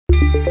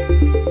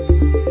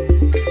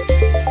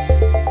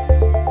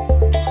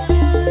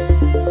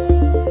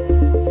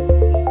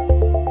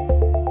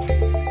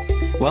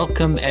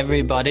Welcome,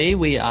 everybody.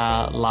 We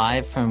are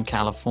live from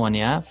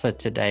California for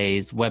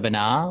today's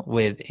webinar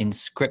with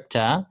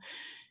Inscripta.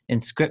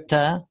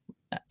 Inscripta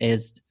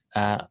is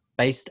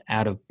based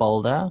out of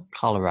Boulder,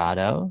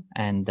 Colorado,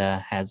 and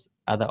has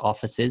other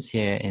offices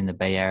here in the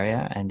Bay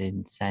Area and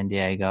in San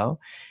Diego.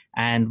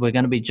 And we're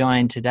going to be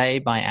joined today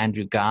by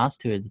Andrew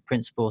Garst, who is the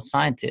principal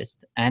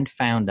scientist and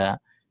founder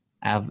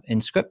of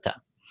Inscripta.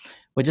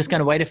 We're just going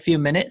to wait a few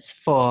minutes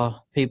for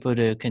people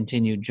to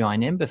continue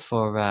joining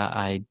before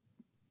I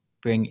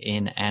bring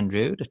in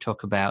Andrew to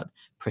talk about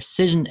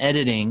precision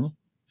editing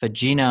for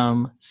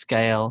genome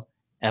scale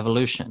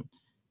evolution.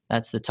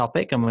 That's the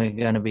topic, and we're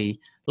going to be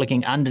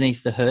looking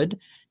underneath the hood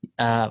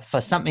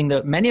for something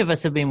that many of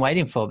us have been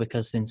waiting for,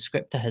 because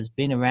Inscripta has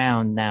been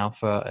around now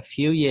for a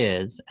few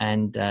years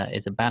and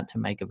is about to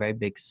make a very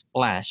big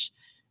splash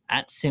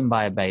at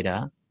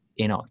SynBioBeta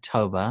in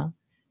October.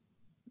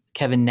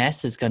 Kevin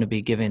Ness is going to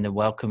be giving the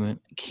welcome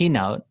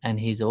keynote, and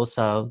he's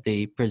also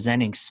the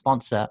presenting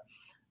sponsor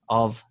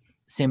of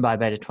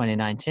SynBioBeta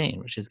 2019,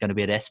 which is going to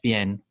be at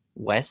SVN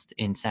West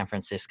in San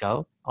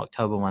Francisco,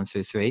 October 1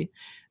 through 3.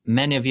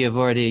 Many of you have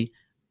already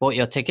bought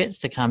your tickets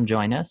to come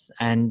join us,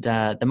 and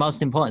the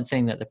most important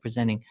thing that the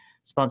presenting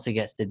sponsor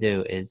gets to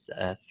do is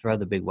throw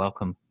the big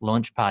welcome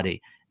launch party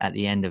at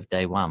the end of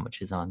day one,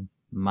 which is on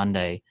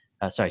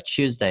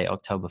Tuesday,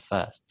 October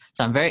 1st.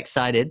 So I'm very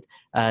excited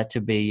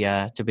to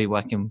be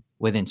working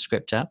with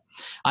Inscripta.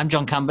 I'm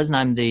John Cumbers, and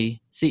I'm the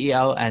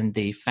CEO and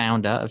the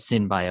founder of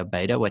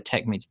SynBioBeta, where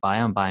tech meets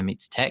bio and bio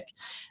meets tech.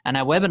 And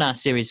our webinar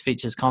series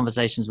features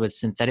conversations with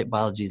synthetic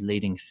biology's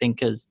leading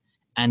thinkers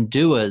and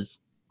doers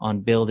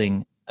on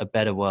building a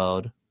better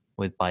world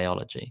with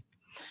biology.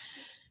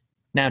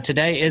 Now,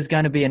 today is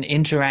going to be an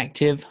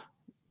interactive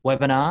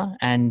webinar,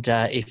 and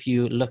if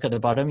you look at the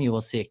bottom, you will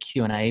see a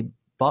Q&A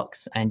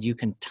box, and you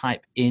can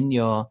type in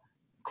your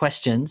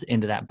questions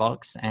into that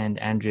box, and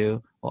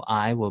Andrew or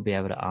I will be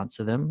able to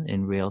answer them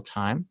in real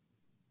time.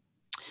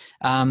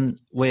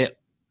 We're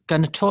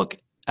going to talk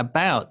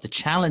about the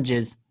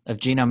challenges of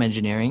genome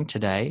engineering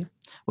today.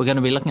 We're going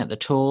to be looking at the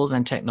tools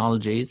and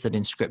technologies that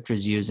Inscripta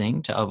is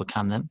using to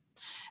overcome them.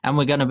 And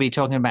we're going to be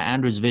talking about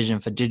Andrew's vision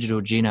for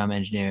digital genome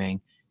engineering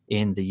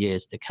in the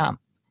years to come.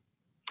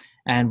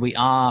 And we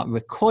are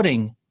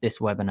recording this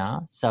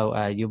webinar,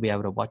 so you'll be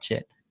able to watch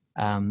it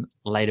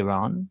later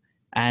on.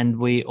 And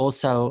we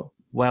also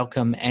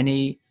welcome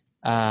any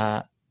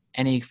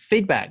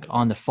feedback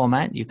on the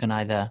format. You can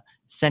either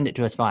send it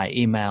to us via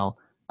email,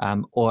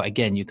 or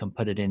again, you can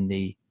put it in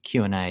the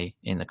Q&A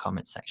in the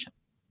comments section.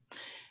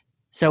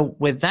 So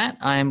with that,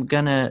 I'm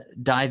going to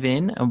dive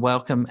in and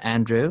welcome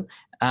Andrew.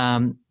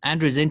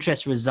 Andrew's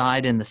interests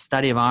reside in the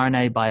study of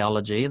RNA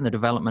biology and the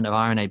development of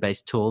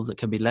RNA-based tools that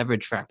can be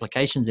leveraged for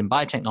applications in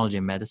biotechnology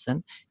and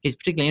medicine. He's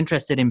particularly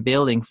interested in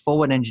building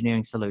forward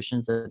engineering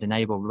solutions that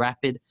enable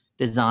rapid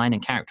design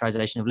and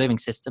characterization of living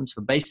systems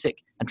for basic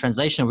and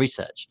translational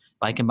research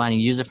by combining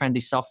user-friendly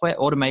software,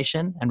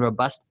 automation, and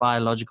robust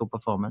biological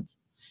performance.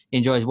 He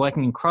enjoys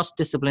working in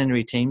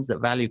cross-disciplinary teams that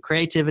value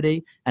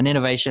creativity and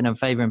innovation and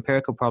favor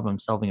empirical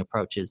problem-solving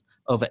approaches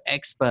over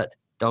expert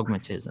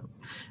dogmatism.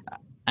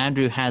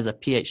 Andrew has a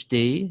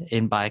PhD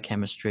in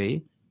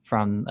biochemistry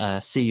from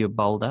CU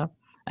Boulder,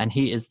 and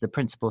he is the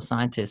principal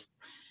scientist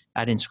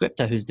at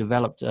Inscripta, who's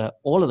developed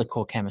all of the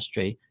core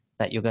chemistry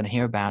that you're going to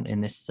hear about in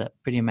this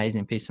pretty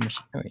amazing piece of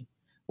machinery.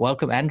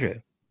 Welcome,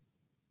 Andrew.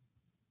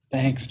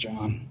 Thanks,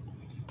 John.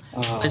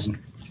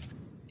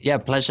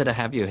 Pleasure to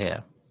have you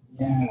here.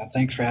 Yeah,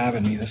 thanks for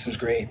having me. This is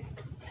great.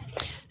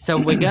 So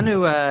we're going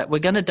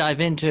to dive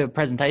into a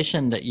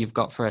presentation that you've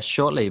got for us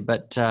shortly,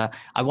 but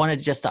I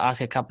wanted just to ask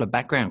a couple of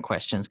background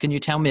questions. Can you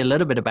tell me a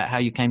little bit about how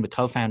you came to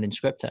co-found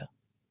Inscripta?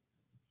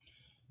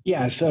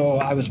 Yeah, so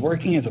I was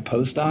working as a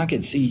postdoc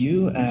at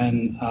CU,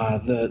 and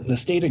the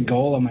stated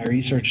goal of my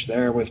research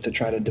there was to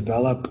try to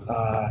develop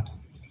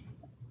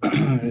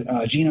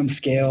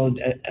genome-scaled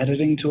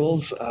editing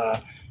tools,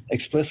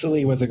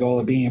 explicitly with the goal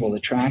of being able to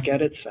track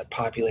edits at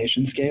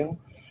population scale.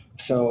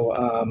 So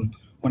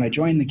when I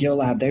joined the Gill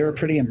lab, they were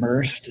pretty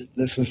immersed.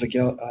 This was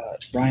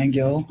Ryan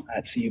Gill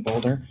at CU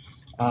Boulder.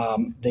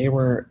 They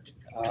were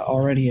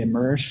already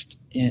immersed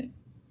in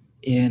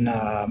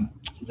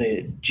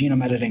the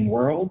genome editing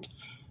world.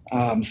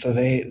 So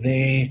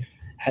they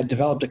had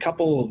developed a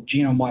couple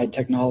genome-wide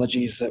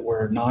technologies that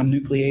were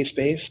non-nuclease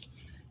based,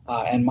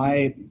 and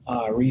my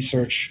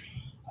research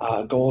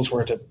goals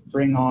were to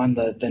bring on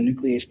the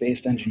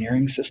nuclease-based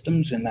engineering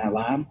systems in that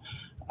lab.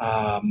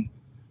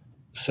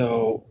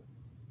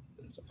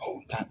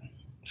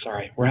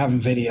 Sorry, we're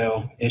having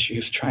video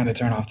issues trying to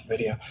turn off the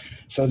video.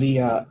 So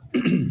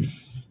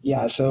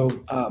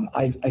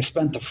I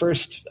spent the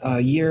first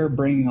year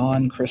bringing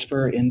on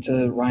CRISPR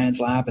into Ryan's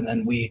lab, and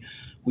then we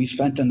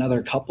spent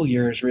another couple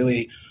years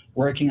really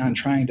working on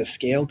trying to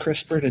scale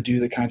CRISPR to do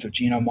the kinds of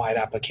genome-wide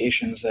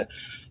applications that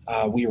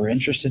we were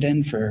interested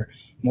in for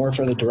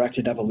the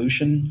directed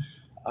evolution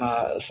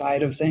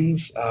side of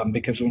things,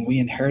 because when we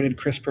inherited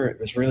CRISPR, it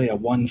was really a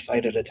one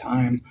site at a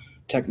time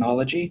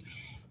technology.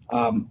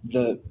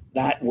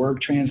 That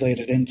work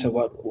translated into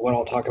what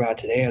I'll talk about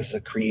today as the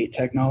CREATE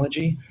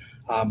technology,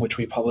 which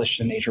we published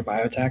in Nature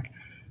Biotech.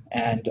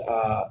 And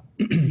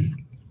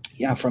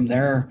yeah, from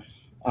there,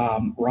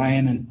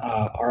 Ryan and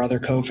our other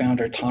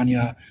co-founder,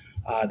 Tanya,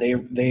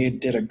 they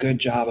did a good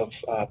job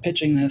of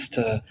pitching this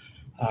to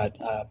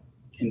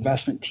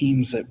investment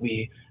teams that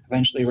we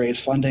eventually raised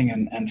funding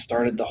and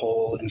started the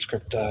whole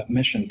Inscripta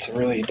mission to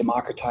really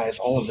democratize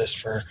all of this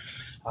for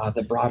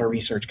the broader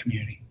research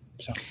community.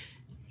 So.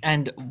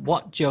 And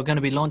what you're going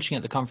to be launching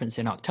at the conference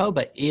in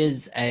October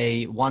is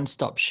a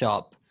one-stop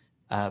shop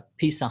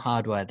piece of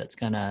hardware that's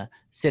going to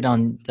sit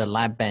on the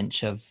lab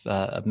bench of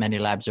many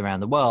labs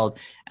around the world.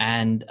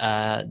 And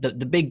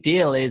the big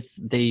deal is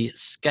the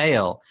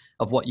scale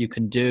of what you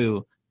can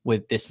do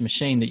with this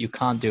machine that you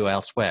can't do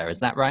elsewhere. Is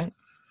that right?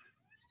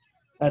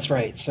 That's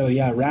right. So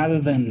yeah,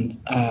 rather than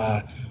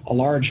a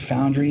large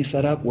foundry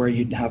setup where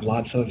you'd have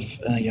lots of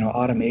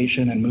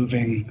automation and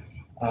moving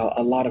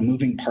a lot of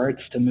moving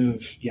parts to move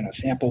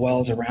sample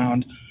wells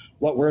around,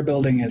 what we're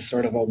building is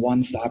sort of a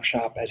one-stop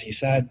shop, as you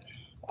said,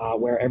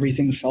 where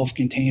everything's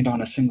self-contained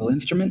on a single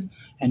instrument,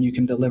 and you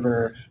can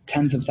deliver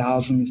tens of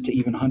thousands to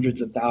even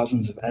hundreds of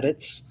thousands of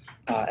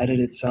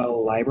edited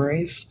cell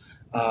libraries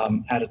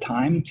at a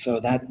time. So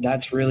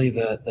that's really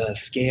the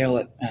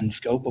scale and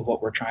scope of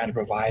what we're trying to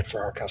provide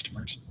for our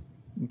customers.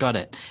 Got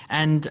it.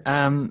 And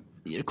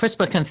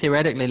CRISPR can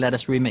theoretically let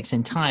us remix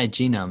entire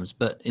genomes,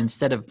 but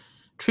instead of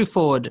true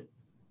forward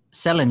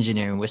cell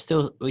engineering, we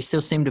still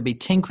seem to be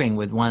tinkering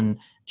with one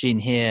gene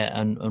here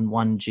and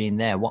one gene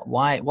there.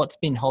 What's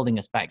been holding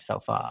us back so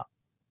far?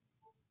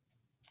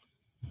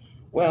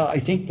 Well, I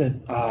think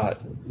that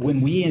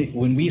when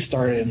we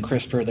started in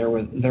CRISPR,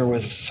 there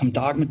was some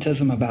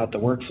dogmatism about the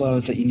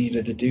workflows that you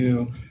needed to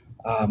do.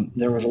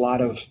 There was a lot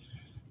of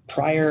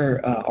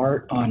prior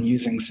art on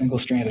using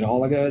single-stranded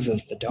oligos as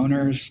the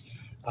donors,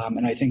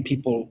 and I think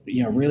people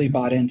really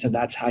bought into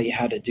that's how you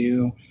had to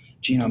do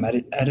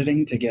genome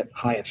editing to get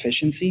high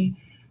efficiency.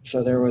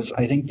 So there was,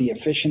 I think, the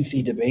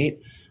efficiency debate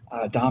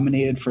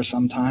dominated for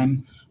some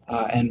time,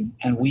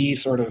 and we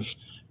sort of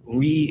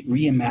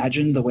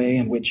reimagined the way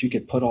in which you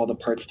could put all the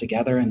parts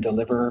together and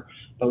deliver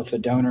both the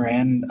donor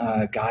and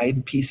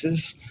guide pieces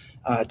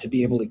to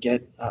be able to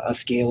get a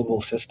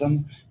scalable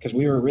system. Because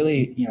we were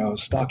really,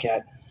 stuck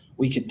at,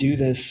 we could do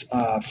this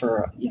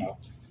for,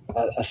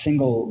 a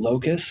single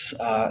locus.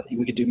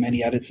 We could do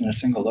many edits in a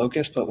single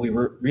locus, but we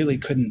really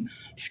couldn't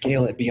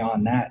scale it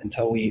beyond that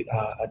until we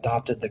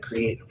adopted the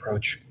CREATE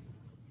approach.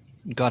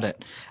 Got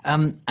it.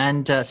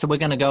 So we're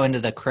going to go into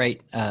the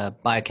CREATE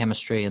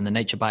biochemistry and the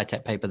Nature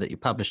Biotech paper that you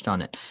published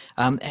on it.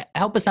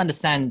 Help us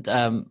understand,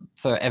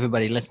 for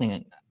everybody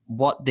listening,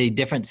 what the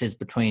difference is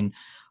between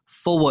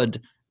forward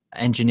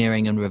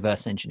engineering and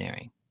reverse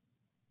engineering.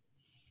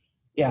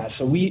 Yeah,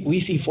 so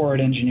we see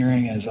forward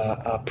engineering as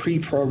a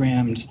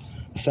pre-programmed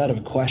set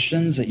of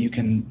questions that you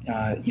can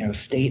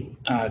state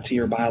to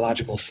your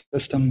biological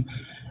system.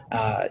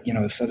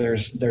 So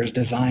there's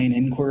design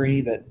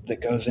inquiry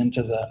that goes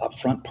into the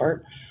upfront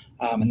part,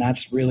 and that's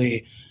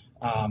really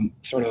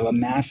sort of a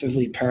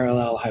massively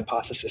parallel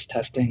hypothesis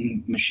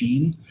testing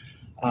machine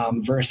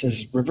versus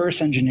reverse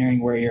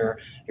engineering, where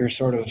you're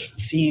sort of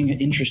seeing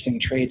interesting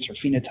traits or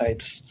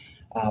phenotypes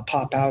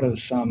pop out of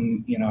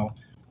some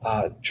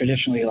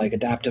traditionally like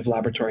adaptive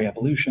laboratory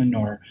evolution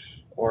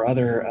or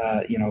other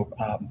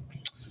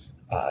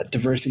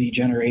diversity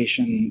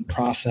generation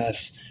process,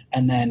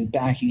 and then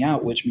backing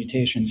out which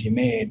mutations you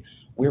made.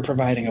 We're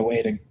providing a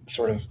way to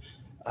sort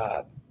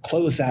of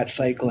close that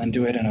cycle and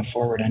do it in a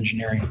forward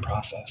engineering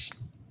process.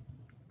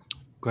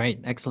 Great,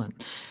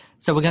 excellent.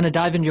 So we're going to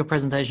dive into your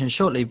presentation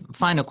shortly.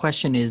 Final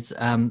question is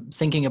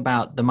thinking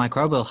about the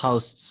microbial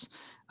hosts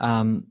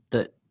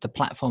that the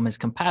platform is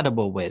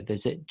compatible with.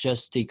 Is it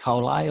just E.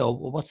 coli,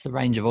 or what's the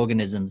range of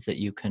organisms that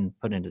you can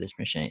put into this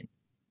machine?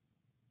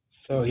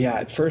 So yeah,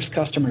 at first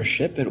customer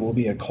ship, it will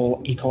be E.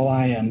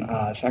 coli and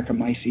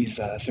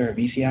Saccharomyces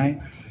cerevisiae.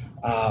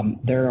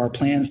 There are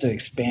plans to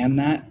expand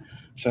that.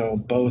 So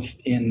both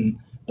in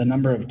the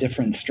number of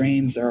different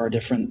strains, there are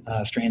different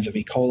strains of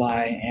E.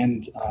 coli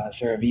and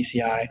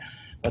cerevisiae.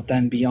 But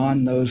then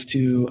beyond those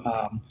two,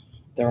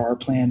 there are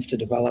plans to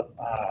develop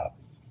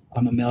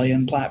a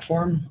mammalian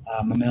platform,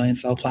 mammalian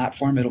cell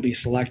platform. It'll be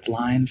select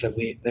lines that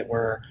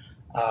we're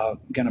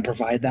going to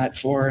provide that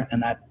for,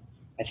 and that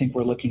I think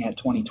we're looking at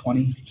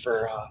 2020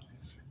 for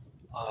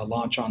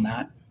launch on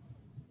that.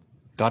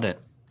 Got it.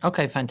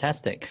 Okay,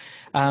 fantastic.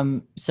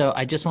 So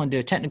I just want to do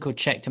a technical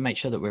check to make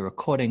sure that we're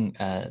recording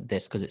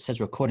this, because it says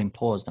recording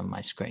paused on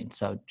my screen.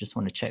 So just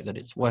want to check that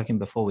it's working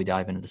before we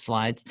dive into the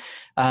slides.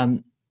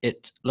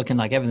 It's looking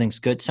like everything's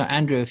good. So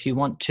Andrew, if you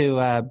want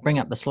to bring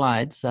up the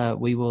slides,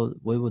 we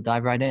will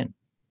dive right in.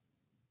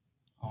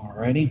 All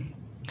righty.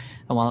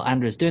 And while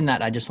Andrew's doing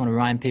that, I just want to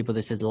remind people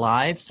this is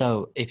live.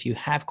 So if you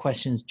have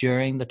questions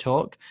during the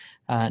talk,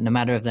 no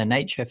matter of their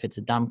nature, if it's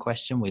a dumb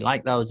question, we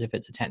like those. If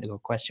it's a technical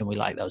question, we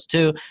like those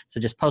too.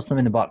 So just post them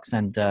in the box,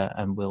 and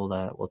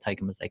we'll take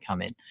them as they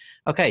come in.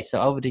 Okay,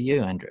 so over to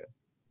you, Andrew.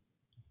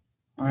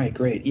 All right,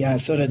 great. Yeah,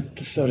 so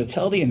to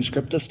tell the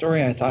Inscripta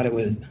story, I thought it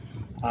would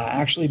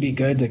actually be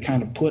good to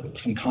kind of put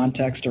some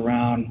context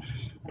around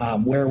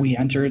where we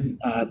entered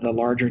the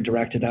larger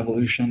directed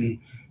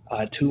evolution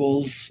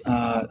tools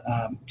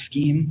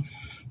scheme.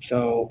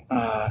 So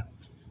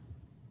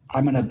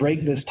I'm going to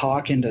break this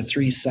talk into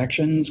 3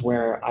 sections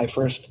where I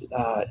first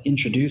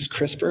introduce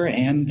CRISPR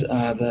and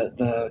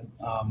the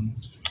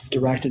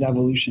directed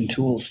evolution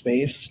tool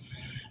space.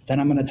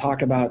 Then I'm going to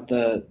talk about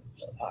the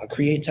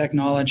create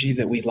technology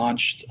that we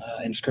launched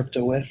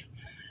Inscripta with.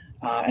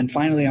 And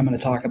finally, I'm going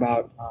to talk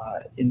about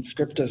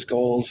Inscripta's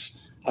goals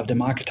of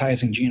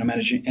democratizing genome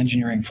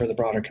engineering for the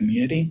broader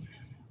community.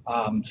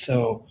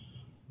 So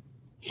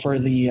for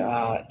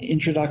the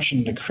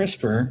introduction to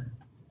CRISPR,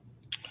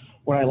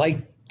 what I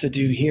like to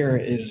do here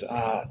is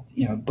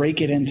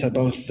break it into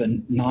both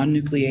the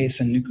non-nuclease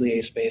and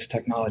nuclease-based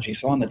technology.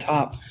 So on the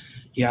top,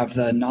 you have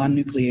the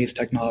non-nuclease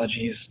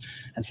technologies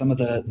and some of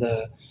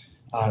the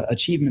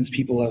achievements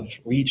people have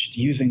reached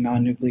using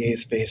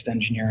non-nuclease-based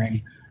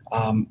engineering.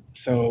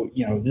 So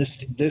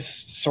this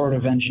sort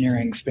of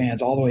engineering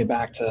spans all the way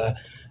back to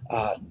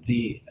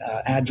the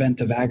advent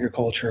of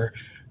agriculture.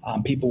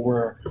 People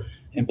were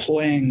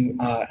employing,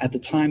 at the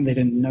time they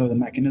didn't know the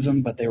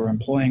mechanism, but they were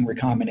employing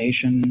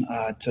recombination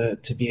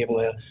to be able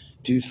to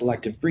do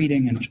selective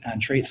breeding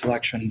and trait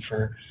selection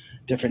for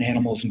different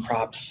animals and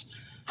crops.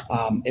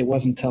 It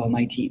wasn't until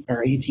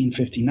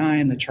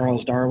 1859 that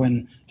Charles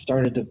Darwin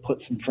started to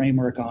put some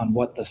framework on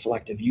what the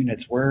selective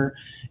units were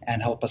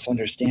and help us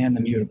understand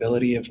the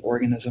mutability of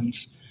organisms.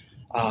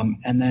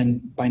 And then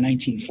by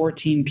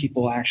 1914,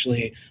 people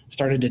actually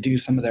started to do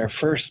some of their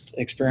first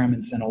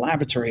experiments in a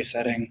laboratory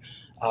setting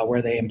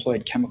where they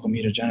employed chemical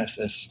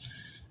mutagenesis.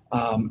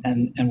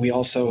 And we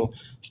also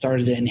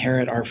started to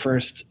inherit our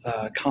first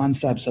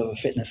concepts of a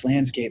fitness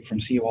landscape from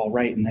Sewall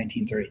Wright in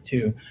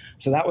 1932.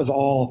 So that was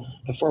all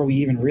before we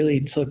even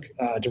really took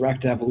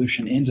directed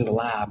evolution into the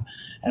lab.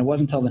 And it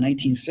wasn't until the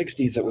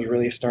 1960s that we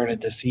really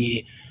started to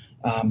see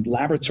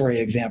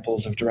laboratory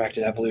examples of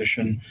directed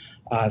evolution,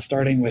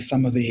 starting with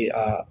some of the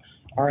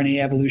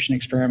RNA evolution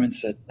experiments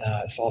that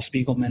Saul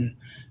Spiegelman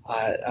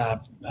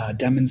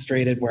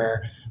demonstrated,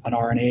 where an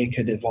RNA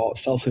could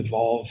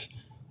self-evolve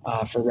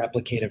for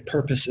replicative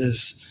purposes.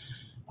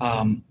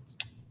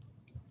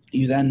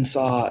 You then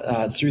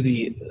saw through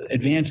the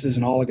advances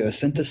in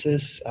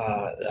oligosynthesis,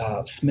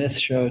 Smith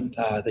showed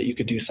that you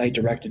could do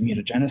site-directed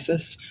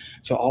mutagenesis.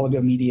 So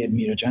oligo-mediated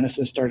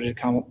mutagenesis started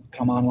to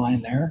come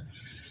online there.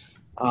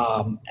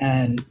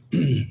 And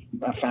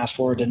fast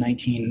forward to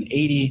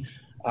 1980,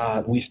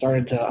 we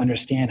started to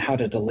understand how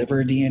to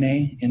deliver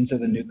DNA into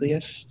the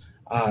nucleus.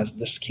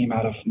 This came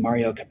out of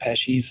Mario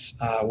Capecchi's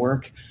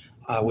work,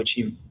 which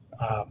he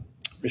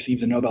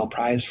received the Nobel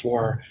Prize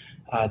for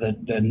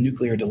the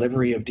nuclear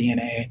delivery of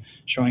DNA,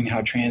 showing how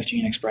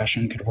transgene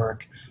expression could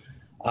work.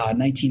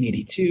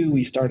 1982,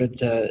 we started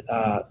to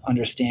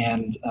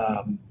understand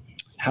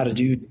how to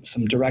do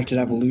some directed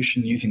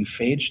evolution using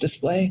phage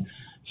display.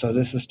 So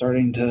this is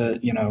starting to,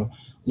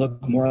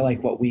 look more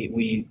like what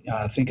we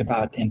think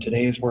about in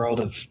today's world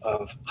of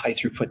high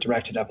throughput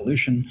directed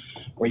evolution,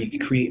 where you can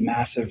create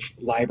massive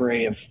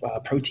library of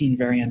protein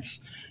variants,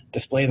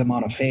 display them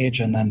on a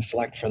phage, and then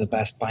select for the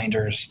best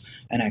binders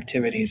and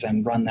activities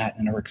and run that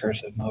in a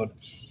recursive mode.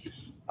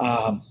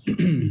 By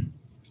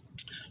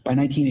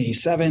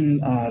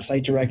 1987,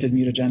 site-directed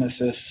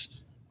mutagenesis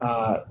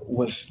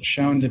was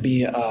shown to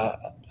be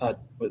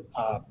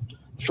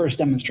first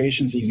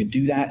demonstrations that you could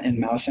do that in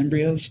mouse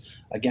embryos,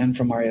 again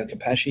from Mario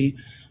Capecchi,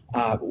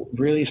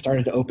 really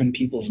started to open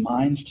people's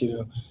minds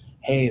to,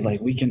 hey, like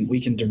we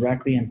can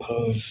directly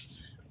impose,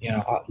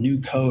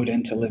 new code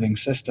into living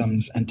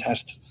systems and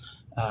test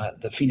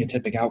the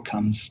phenotypic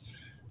outcomes.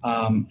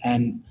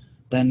 And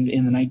then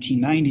in the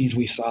 1990s,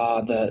 we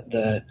saw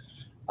the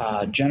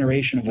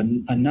generation of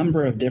a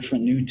number of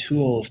different new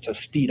tools to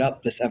speed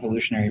up this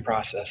evolutionary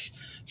process.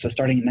 So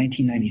starting in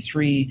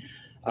 1993,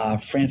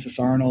 Francis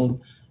Arnold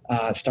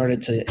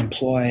started to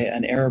employ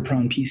an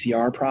error-prone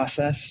PCR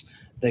process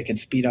that could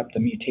speed up the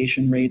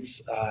mutation rates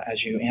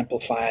as you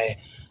amplify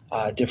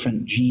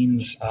different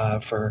genes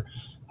for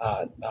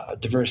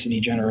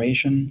diversity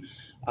generation.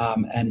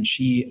 And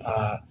she,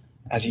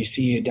 as you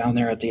see down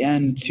there at the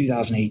end,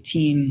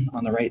 2018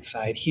 on the right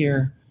side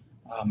here,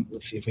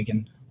 let's see if we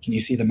can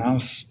you see the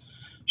mouse?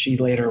 She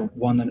later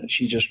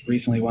she just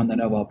recently won the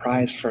Nobel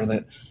Prize for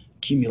the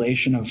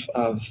accumulation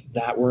of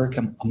that work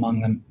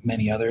among the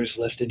many others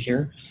listed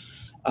here.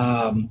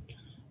 Pim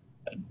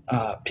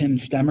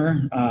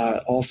Stemmer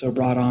also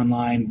brought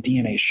online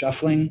DNA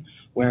shuffling,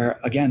 where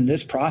again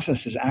this process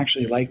is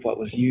actually like what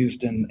was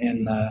used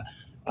in the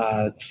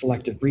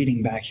selective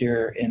breeding back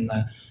here in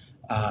the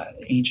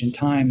ancient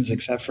times,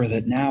 except for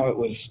that now it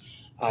was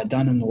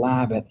done in the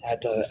lab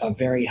at a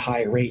very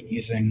high rate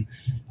using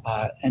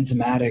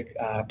enzymatic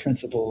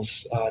principles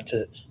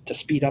to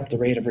speed up the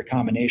rate of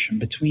recombination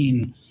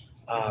between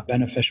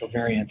beneficial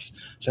variants.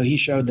 So he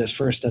showed this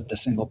first at the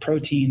single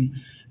protein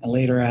and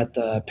later at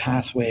the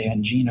pathway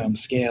and genome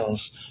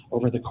scales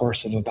over the course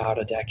of about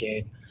a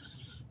decade.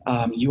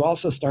 You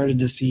also started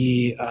to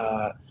see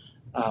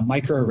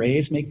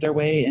microarrays make their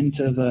way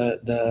into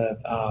the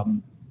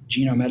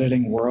genome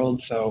editing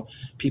world. So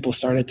people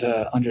started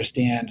to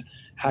understand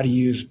how to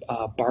use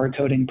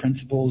barcoding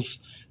principles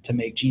to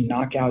make gene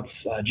knockouts,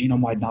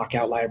 genome-wide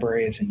knockout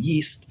libraries in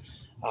yeast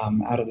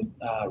out of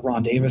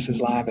Ron Davis's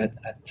lab at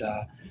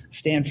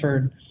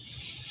Stanford.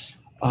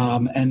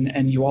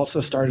 And you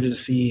also started to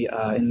see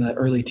in the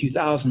early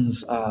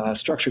 2000s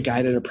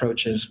structure-guided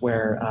approaches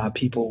where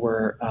people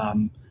were,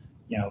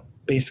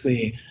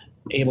 basically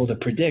able to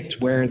predict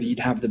where you'd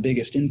have the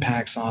biggest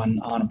impacts on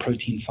a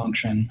protein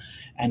function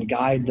and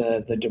guide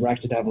the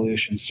directed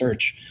evolution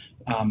search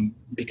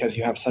because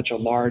you have such a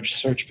large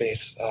search base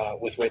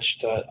with which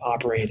to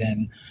operate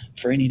in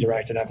for any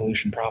directed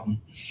evolution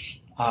problem.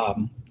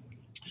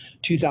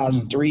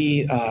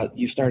 2003,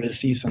 you started to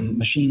see some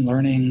machine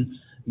learning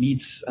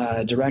meets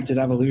directed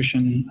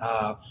evolution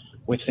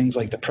with things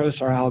like the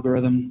ProSAR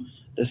algorithm.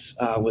 This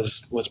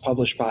was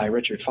published by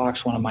Richard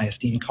Fox, one of my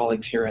esteemed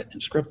colleagues here at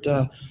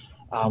Inscripta,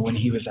 when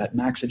he was at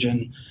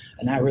Maxigen,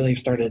 and that really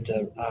started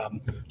to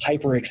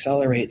hyper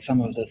accelerate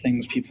some of the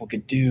things people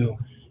could do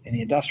in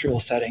the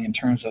industrial setting in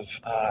terms of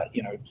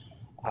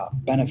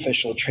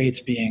beneficial traits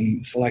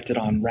being selected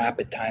on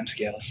rapid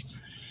timescales.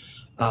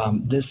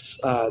 This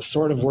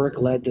sort of work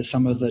led to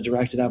some of the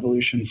directed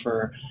evolution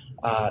for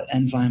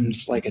enzymes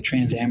like a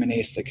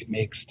transaminase that could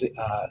make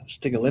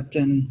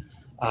stigoliptin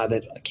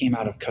that came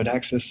out of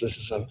Codexis. This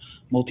is a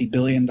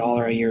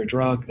multi-billion-dollar-a-year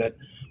drug that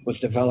was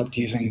developed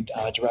using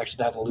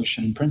directed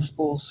evolution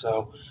principles.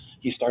 So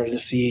you started to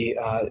see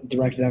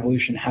directed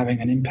evolution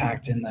having an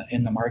impact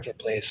in the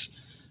marketplace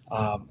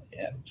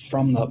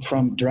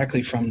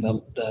directly from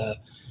the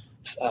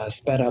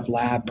sped up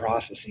lab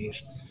processes.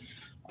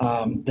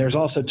 There's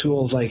also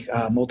tools like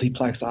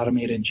multiplex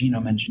automated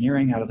genome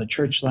engineering out of the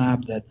Church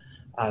lab that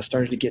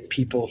started to get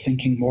people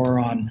thinking more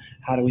on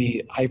how do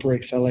we hyper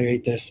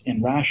accelerate this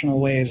in rational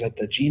ways at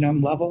the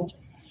genome level.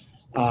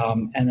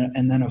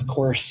 And then of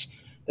course,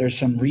 there's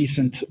some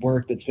recent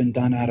work that's been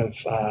done out of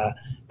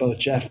both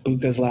Jeff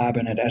Buca's lab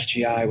and at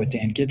SGI with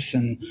Dan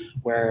Gibson,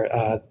 where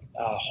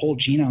whole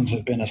genomes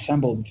have been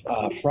assembled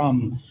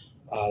from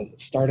the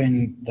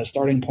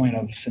starting point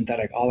of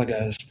synthetic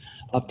oligos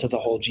up to the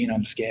whole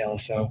genome scale.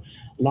 So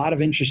a lot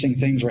of interesting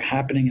things were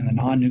happening in the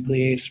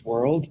non-nuclease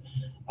world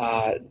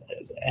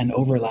and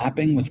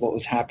overlapping with what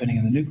was happening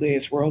in the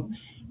nuclease world.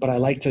 But I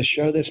like to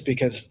show this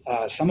because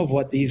some of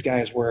what these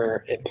guys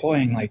were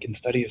employing, like in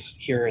studies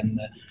here in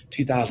the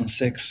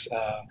 2006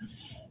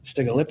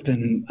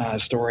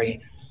 stigoliptin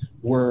story,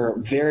 were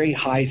very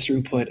high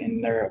throughput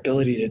in their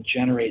ability to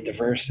generate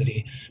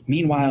diversity.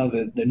 Meanwhile,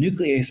 the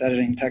nuclease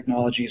editing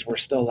technologies were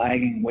still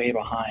lagging way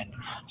behind.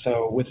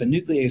 So with the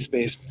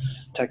nuclease-based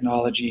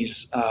technologies,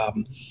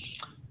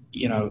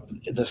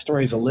 the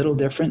story is a little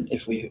different.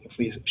 If we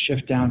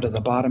shift down to the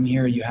bottom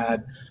here, you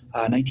had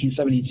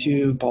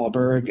 1972, Paul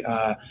Berg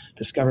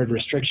discovered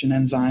restriction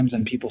enzymes,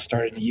 and people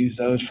started to use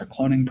those for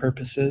cloning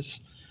purposes.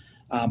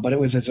 But it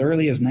was as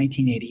early as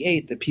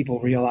 1988 that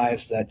people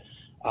realized that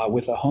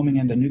with a homing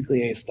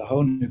endonuclease, the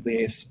Ho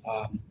nuclease,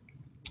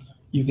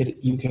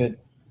 you could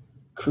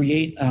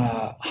create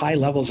high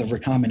levels of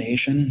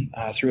recombination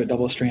through a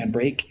double-strand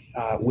break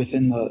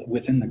within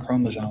the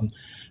chromosome.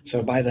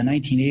 So by the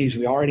 1980s,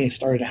 we already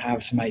started to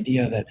have some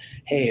idea that,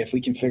 hey, if we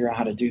can figure out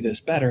how to do this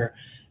better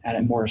and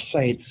at more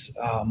sites,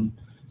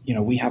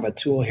 we have a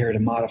tool here to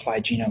modify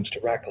genomes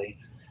directly.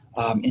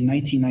 In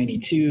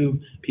 1992,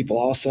 people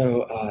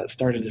also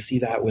started to see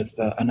that with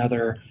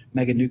another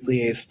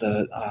meganuclease,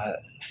 the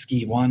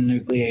SCI1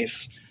 nuclease.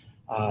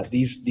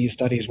 These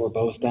studies were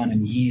both done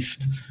in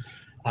yeast.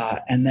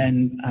 And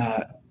then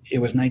it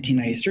was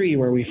 1993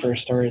 where we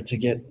first started to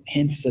get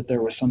hints that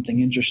there was something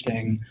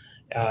interesting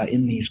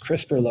in these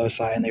CRISPR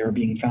loci, and they were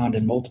being found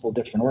in multiple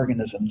different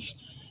organisms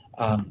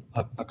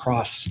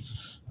across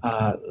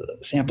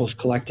samples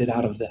collected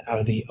out of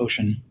the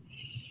ocean.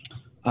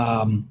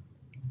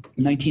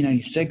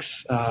 1996,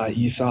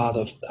 you saw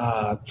the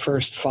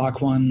first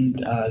FOC1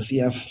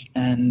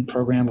 ZFN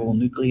programmable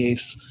nuclease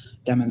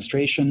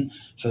demonstration.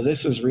 So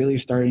this was really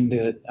starting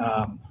to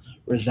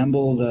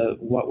resemble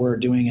what we're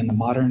doing in the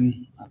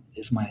modern.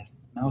 Is my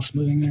mouse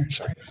moving there?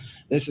 Sorry.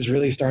 This is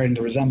really starting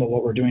to resemble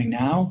what we're doing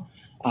now,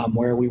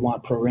 where we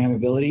want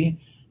programmability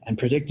and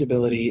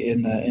predictability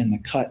in the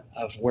cut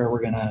of where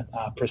we're going to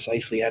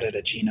precisely edit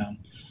a genome.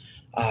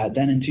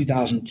 Then in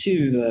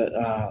 2002,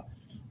 the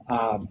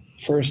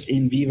first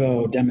in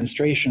vivo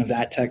demonstration of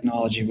that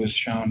technology was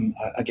shown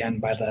again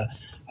by the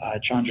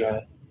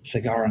Chandra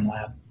Segaran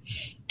lab.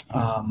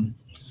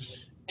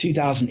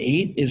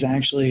 2008 is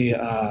actually,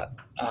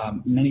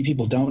 many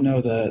people don't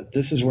know,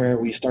 this is where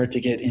we start to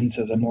get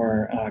into the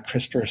more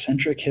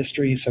CRISPR-centric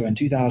history. So in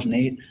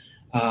 2008,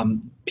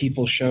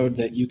 people showed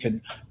that you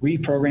could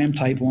reprogram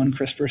type 1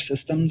 CRISPR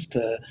systems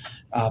to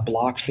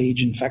block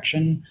phage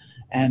infection,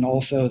 and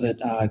also that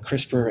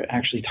CRISPR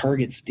actually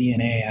targets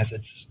DNA as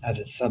its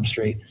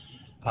substrate.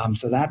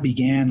 So that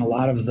began a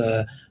lot of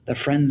the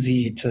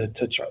frenzy to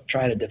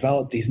try to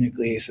develop these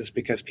nucleases,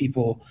 because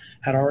people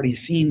had already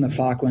seen the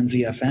Falkland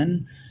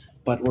ZFN,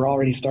 but were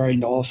already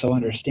starting to also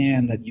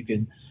understand that you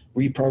could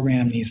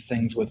reprogram these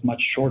things with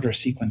much shorter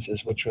sequences,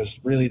 which was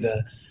really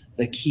the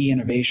key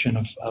innovation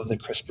of the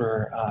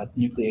CRISPR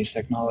nuclease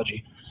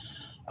technology.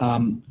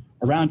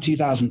 Around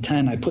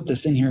 2010, I put this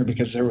in here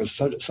because there was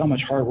so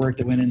much hard work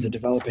that went into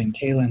developing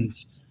TALENs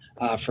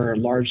for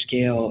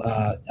large-scale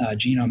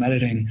genome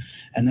editing,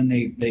 and then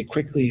they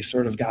quickly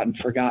sort of gotten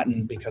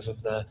forgotten because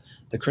of the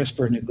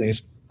CRISPR nuclease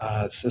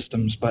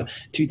systems. But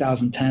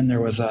 2010,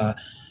 there was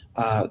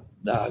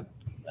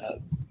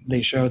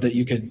they showed that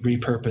you could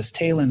repurpose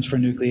TALENs for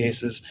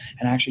nucleases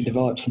and actually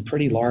develop some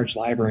pretty large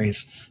libraries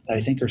that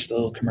I think are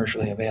still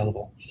commercially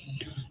available.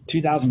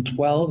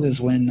 2012 is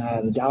when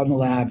the Doudna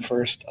lab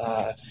first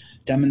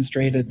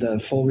demonstrated the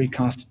full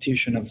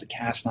reconstitution of the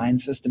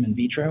Cas9 system in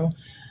vitro,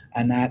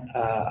 and that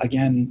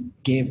again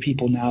gave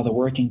people now the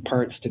working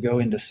parts to go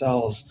into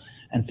cells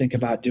and think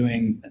about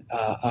doing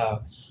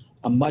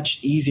a much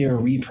easier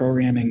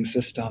reprogramming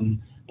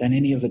system than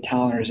any of the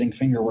Talon or zinc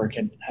finger work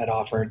had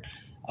offered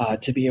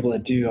to be able to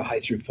do a high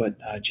throughput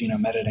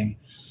genome editing.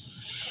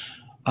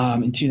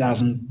 In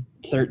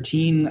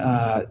 2013,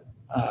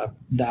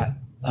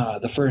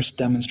 the first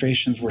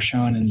demonstrations were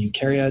shown in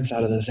eukaryotes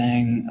out of the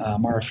Zhang,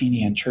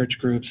 Marafini, and Church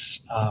groups.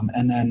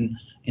 And then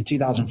in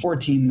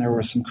 2014, there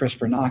were some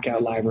CRISPR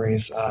knockout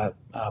libraries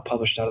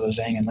published out of the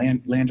Zhang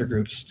and Lander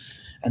groups.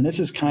 And this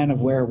is kind of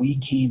where we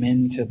came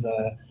into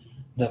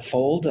the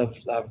fold of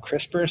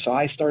CRISPR. So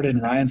I started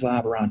in Ryan's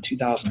lab around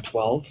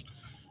 2012.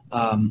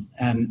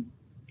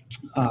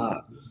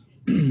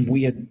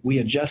 We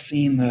had just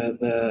seen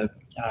the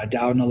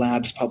Doudna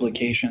Labs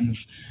publications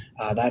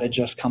that had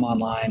just come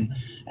online,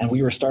 and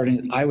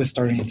I was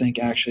starting to think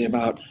actually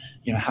about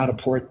how to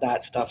port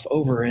that stuff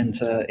over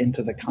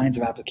into the kinds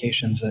of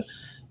applications that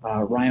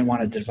Ryan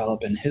wanted to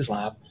develop in his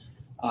lab.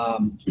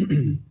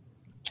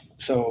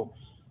 So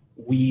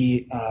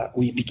we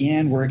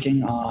began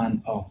working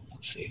on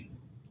let's see,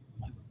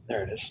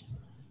 there it is.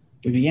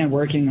 We began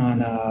working on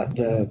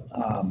the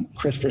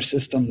CRISPR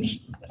systems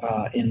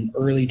in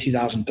early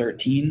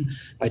 2013.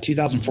 By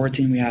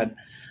 2014, we had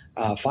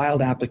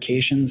filed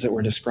applications that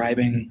were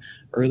describing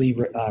early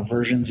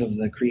versions of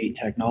the CREATE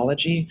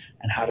technology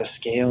and how to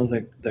scale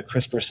the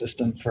CRISPR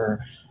system for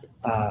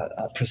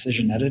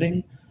precision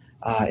editing.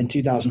 In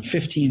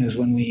 2015 is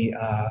when we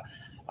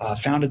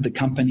founded the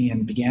company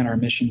and began our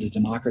mission to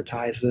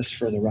democratize this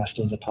for the rest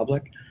of the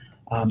public.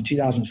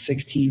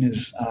 2016 is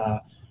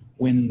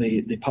when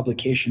the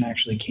publication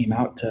actually came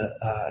out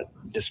to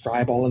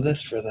describe all of this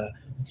for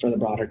the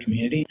broader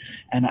community.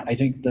 And I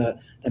think the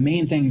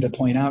main thing to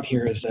point out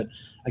here is that,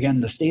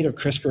 again, the state of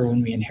CRISPR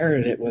when we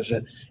inherited it was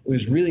that it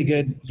was really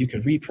good. You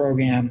could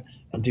reprogram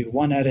and do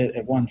one edit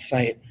at one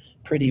site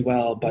pretty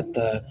well, but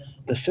the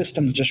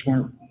systems just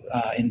weren't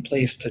in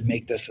place to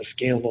make this a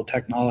scalable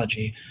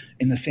technology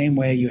in the same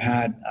way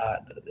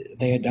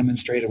they had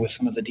demonstrated with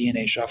some of the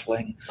DNA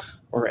shuffling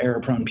or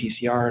error-prone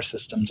PCR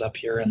systems up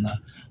here in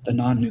the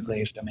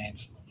non-nuclease domains.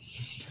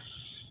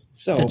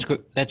 So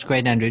that's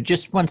great, Andrew.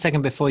 Just 1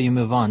 second before you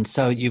move on.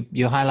 So you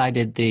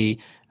highlighted the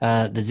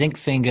zinc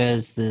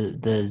fingers, the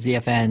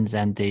ZFNs,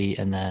 and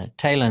the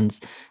TALENs,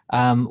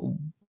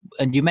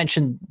 and you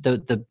mentioned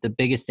the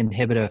biggest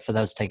inhibitor for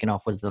those taken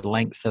off was the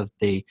length of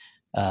the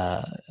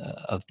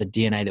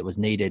DNA that was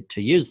needed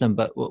to use them.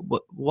 But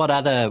what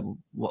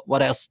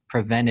else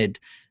prevented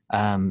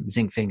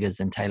zinc fingers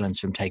and TALENs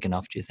from taking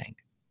off, do you think?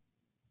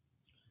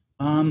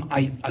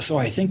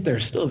 I think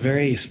they're still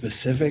very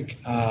specific.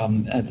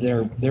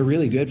 They're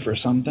really good for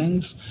some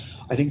things.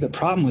 I think the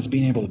problem was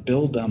being able to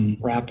build them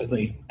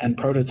rapidly and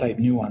prototype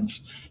new ones.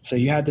 So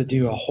you had to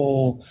do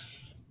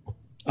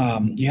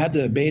you had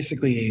to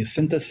basically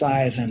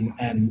synthesize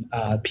and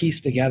piece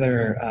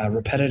together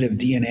repetitive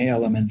DNA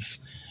elements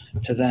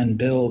to then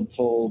build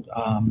full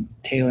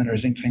TALEN or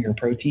zinc finger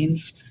proteins.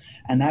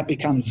 And that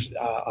becomes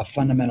a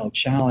fundamental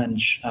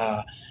challenge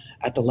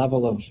at the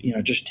level of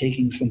just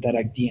taking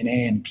synthetic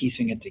DNA and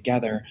piecing it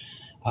together,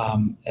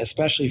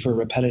 especially for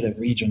repetitive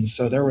regions.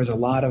 So there was a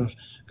lot of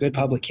good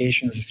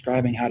publications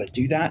describing how to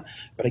do that.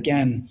 But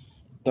again,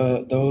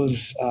 those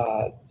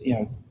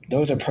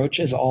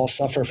approaches all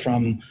suffer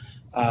from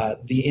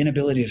the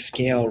inability to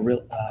scale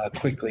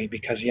quickly,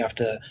 because you have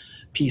to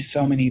piece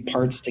so many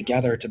parts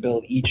together to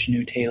build each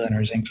new TALEN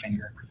or zinc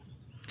finger.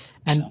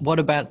 And what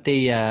about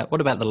the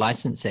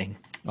licensing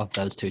of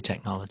those two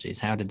technologies?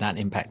 How did that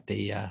impact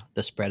the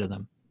spread of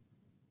them?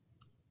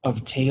 Of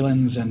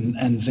TALENs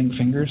and zinc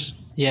fingers?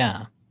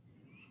 Yeah.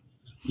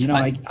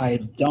 I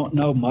don't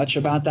know much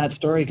about that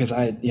story because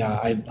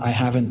I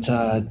haven't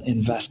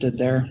invested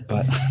there,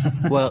 but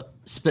well,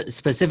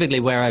 specifically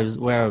where I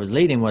was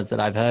leading was that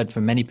I've heard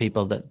from many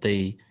people that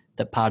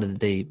that part of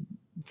the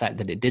fact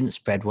that it didn't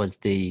spread was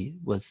the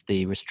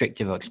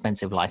restrictive or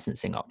expensive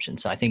licensing option.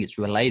 So I think it's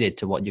related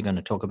to what you're going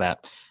to talk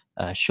about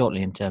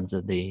shortly in terms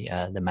of the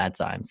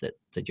madzymes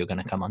that you're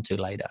going to come onto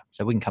later.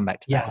 So we can come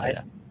back to that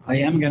later. I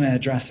am going to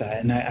address that,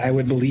 and I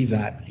would believe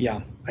that.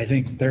 Yeah, I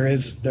think there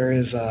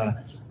is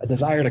a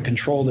desire to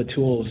control the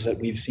tools that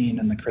we've seen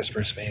in the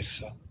CRISPR space.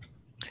 So.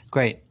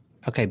 Great.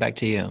 Okay, back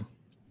to you.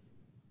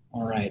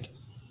 All right.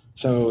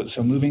 So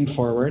moving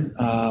forward,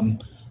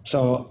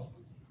 so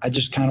I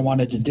just kind of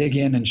wanted to dig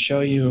in and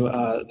show you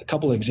a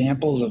couple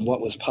examples of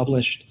what was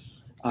published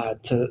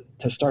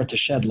to start to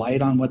shed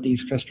light on what these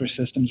CRISPR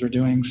systems are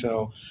doing.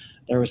 So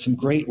there was some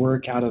great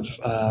work out of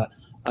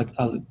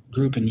a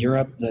group in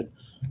Europe that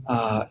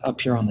up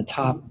here on the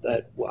top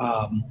that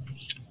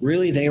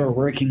really they were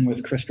working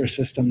with CRISPR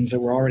systems that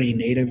were already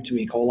native to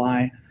E.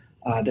 coli.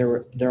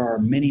 There are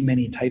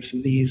many types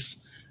of these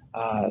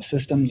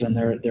systems, and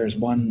there's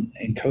one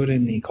encoded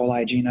in the E.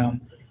 coli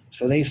genome.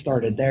 So they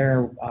started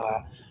there,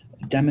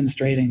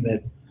 demonstrating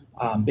that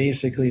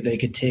basically they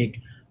could take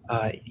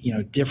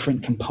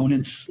different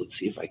components. Let's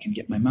see if I can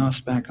get my mouse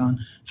back on.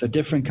 So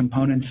different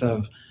components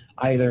of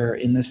either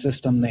in this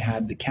system they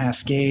had the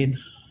cascade,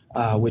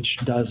 which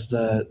does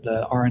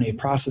the RNA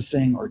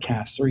processing, or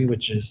Cas3,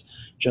 which is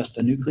just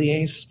the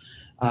nuclease.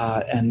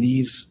 And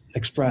these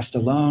expressed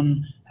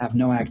alone have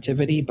no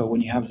activity, but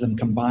when you have them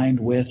combined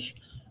with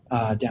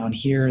down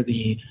here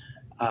the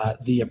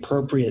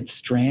appropriate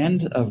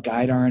strand of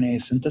guide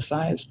RNA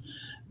synthesized,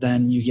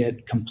 then you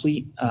get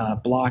complete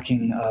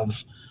blocking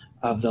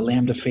of the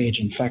lambda-phage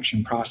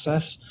infection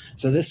process.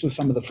 So this was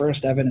some of the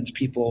first evidence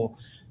people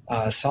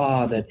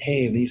saw that,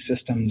 hey, these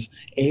systems,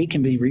 A,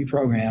 can be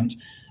reprogrammed,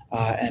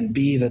 and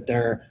B, that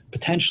they're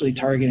potentially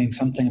targeting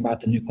something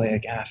about the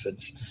nucleic acids.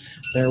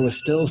 There was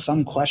still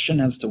some question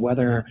as to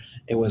whether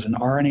it was an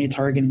RNA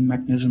targeting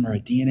mechanism or a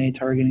DNA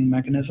targeting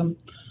mechanism.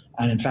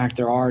 And in fact,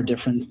 there are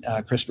different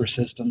CRISPR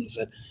systems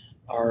that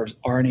are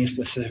RNA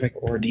specific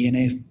or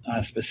DNA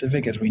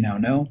specific, as we now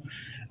know.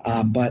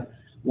 But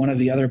one of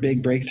the other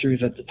big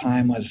breakthroughs at the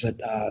time was that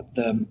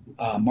the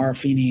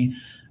Marfini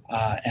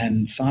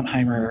and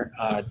Sontheimer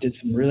did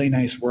some really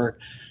nice work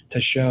to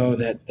show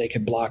that they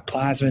could block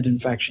plasmid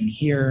infection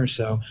here.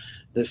 So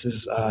this is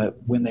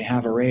when they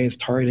have arrays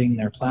targeting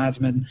their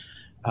plasmid,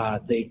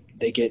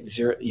 they get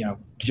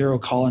zero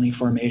colony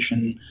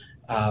formation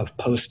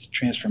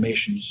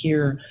post-transformation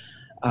here.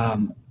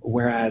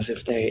 Whereas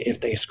if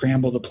they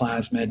scramble the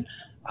plasmid,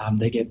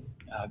 they get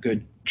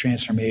good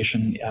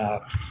transformation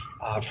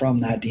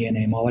from that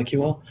DNA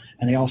molecule.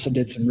 And they also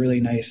did some really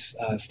nice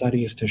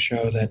studies to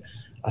show that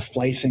a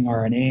splicing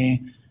RNA,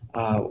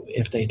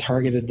 if they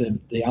targeted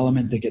the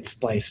element that gets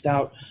spliced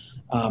out,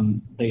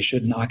 they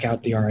should knock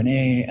out the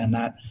RNA, and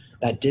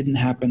that didn't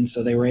happen.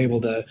 So they were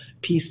able to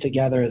piece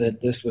together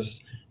that this was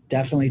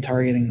definitely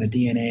targeting the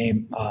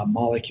DNA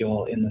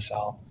molecule in the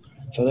cell.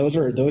 So those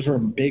were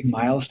big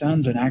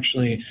milestones, and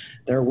actually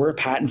there were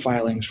patent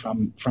filings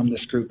from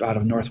this group out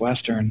of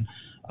Northwestern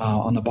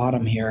on the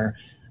bottom here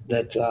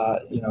that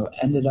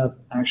ended up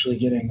actually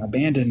getting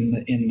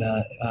abandoned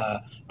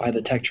by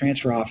the tech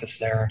transfer office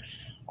there.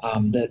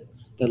 That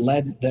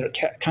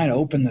kind of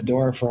opened the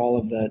door for all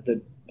of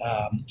the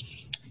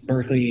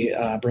Berkeley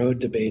Broad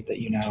debate that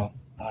you now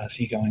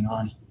see going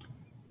on.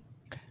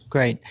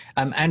 Great.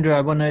 Andrew,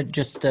 I want to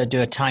just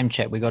do a time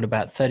check. We've got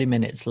about 30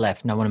 minutes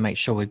left, and I want to make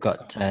sure we've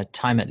got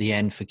time at the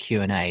end for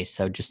Q&A.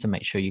 So just to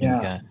make sure you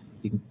can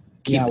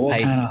keep the we'll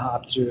pace. kind of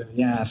hop through.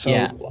 Yeah. So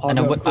yeah, and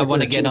I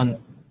want to get on.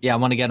 Yeah, I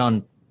want to get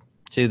on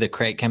to the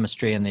create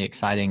chemistry and the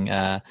exciting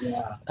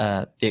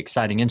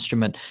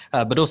instrument.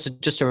 But also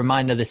just a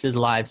reminder, this is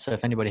live. So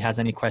if anybody has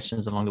any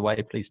questions along the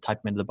way, please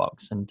type them into the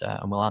box, and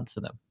we'll answer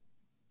them.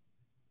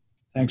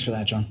 Thanks for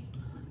that, John.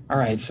 All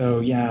right.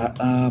 So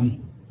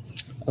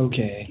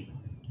okay,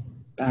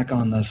 back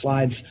on the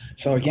slides.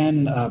 So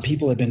again,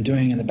 people have been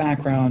doing in the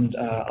background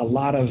a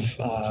lot of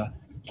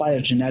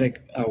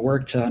phylogenetic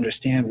work to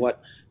understand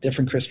what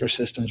different CRISPR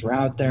systems were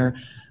out there.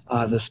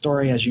 The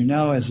story, as you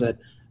know, is that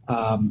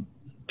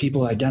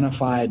people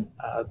identified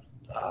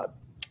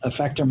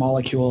effector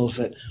molecules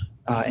that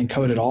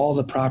encoded all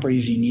the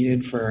properties you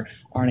needed for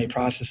RNA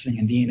processing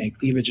and DNA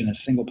cleavage in a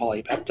single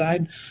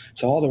polypeptide.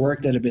 So all the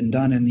work that had been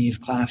done in these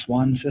class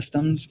 1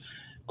 systems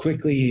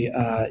quickly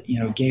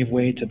gave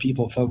way to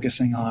people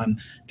focusing on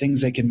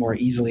things they could more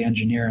easily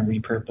engineer and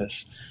repurpose,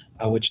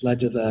 which led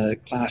to the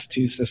class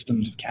 2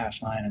 systems of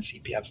Cas9 and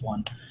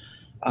CPF1.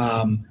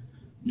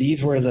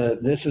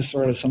 This is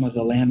sort of some of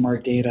the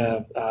landmark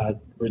data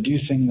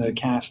reducing the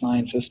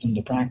Cas9 system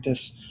to practice,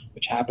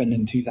 which happened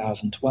in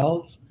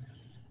 2012.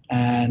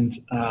 And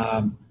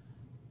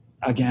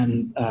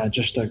again,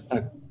 just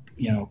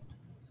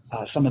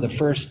some of the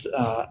first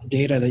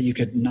data that you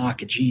could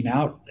knock a gene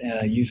out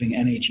using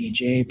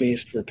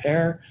NHEJ-based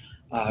repair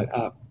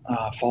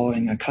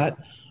following a cut,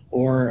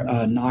 or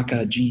knock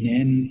a gene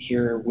in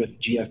here with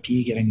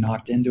GFP getting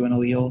knocked into an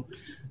allele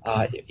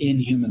in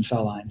human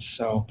cell lines.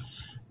 So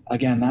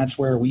again, that's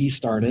where we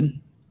started.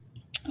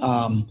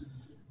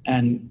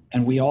 And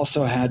we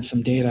also had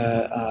some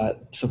data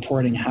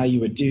supporting how you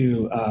would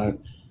do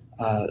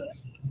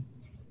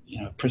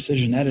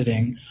precision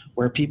editing,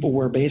 where people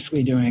were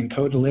basically doing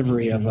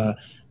co-delivery of a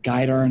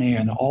guide RNA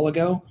and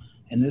oligo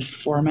in this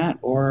format,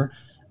 or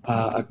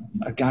a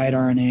guide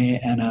RNA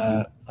and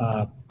a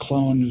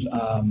cloned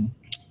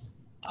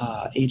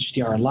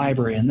HDR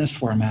library in this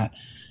format.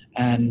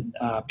 And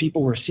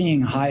people were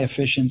seeing high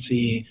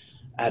efficiency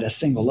at a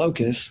single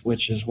locus,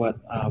 which is what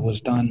was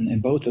done in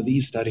both of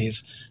these studies,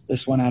 this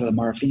one out of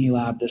the Marafini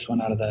lab, this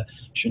one out of the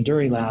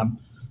Shinduri lab.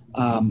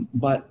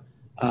 But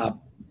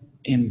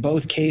in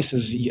both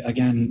cases,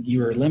 again,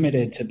 you were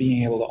limited to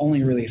being able to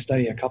only really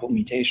study a couple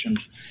mutations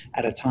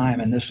at a time.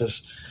 And this was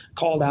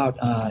called out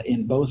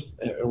in both,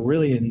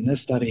 really in this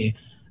study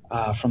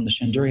from the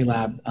Shinduri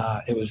lab.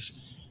 It was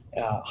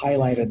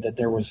highlighted that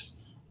there was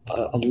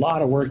a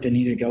lot of work that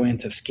needed to go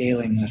into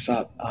scaling this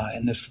up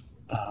in this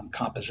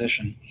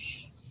composition.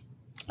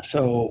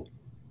 So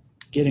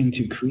getting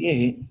to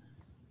create,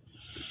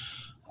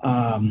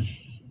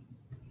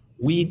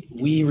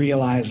 we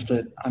realized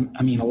that,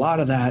 I mean, a lot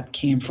of that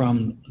came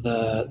from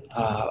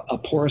a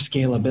poor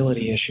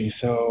scalability issue.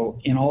 So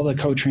in all the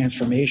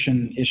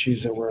co-transformation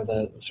issues that were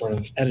the sort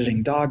of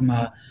editing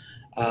dogma,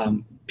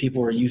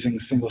 people were using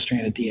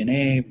single-stranded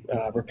DNA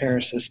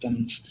repair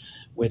systems,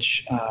 which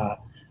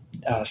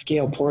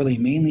scale poorly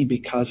mainly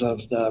because of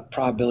the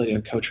probability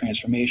of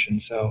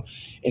co-transformation. So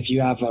if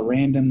you have a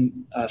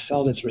random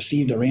cell that's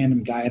received a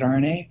random guide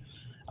RNA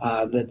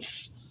that's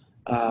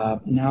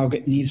now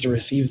needs to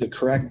receive the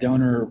correct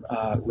donor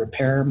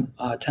repair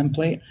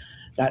template,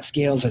 that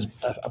scales as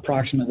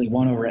approximately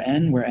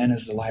 1/n, where n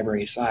is the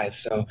library size.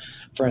 So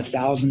for a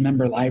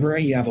 1,000-member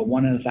library, you have a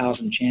 1 in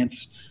 1,000 chance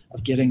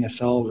of getting a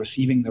cell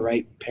receiving the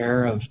right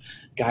pair of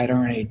guide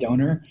RNA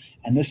donor.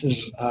 And this is,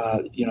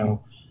 you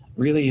know,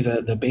 really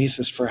the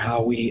basis for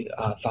how we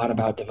thought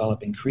about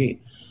developing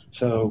CREATE.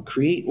 So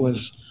CREATE was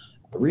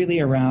really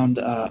around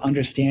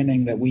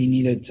understanding that we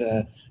needed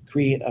to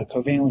create a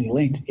covalently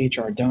linked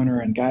HR donor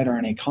and guide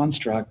RNA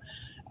construct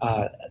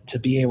to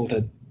be able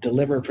to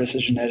deliver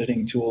precision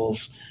editing tools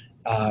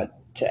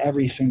to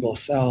every single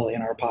cell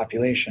in our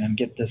population and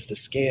get this to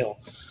scale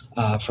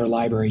for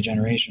library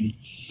generation.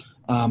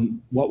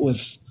 What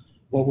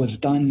was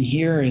done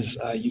here is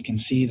you can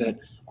see that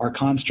our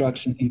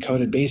constructs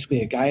encoded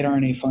basically a guide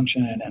RNA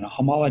function and a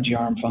homology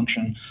arm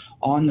function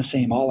on the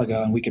same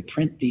oligo, and we could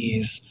print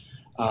these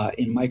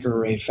in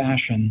microarray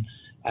fashion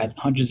at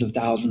hundreds of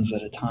thousands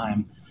at a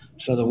time.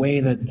 So the way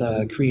that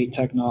the CREATE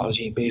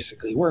technology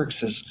basically works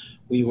is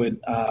we would,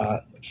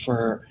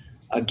 for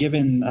a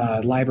given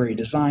library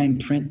design,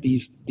 print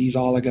these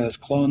oligos,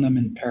 clone them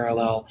in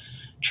parallel,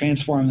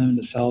 transform them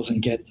into cells,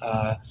 and get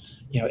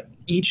you know,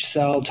 each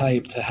cell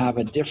type to have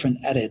a different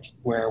edit,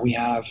 where we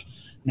have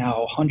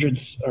now hundreds,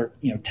 or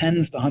you know,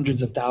 tens to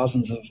hundreds of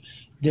thousands of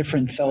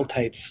different cell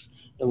types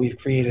that we've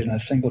created in a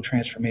single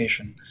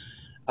transformation.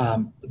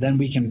 Then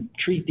we can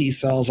treat these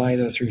cells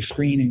either through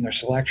screening or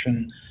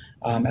selection.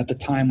 At the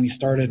time, we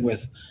started with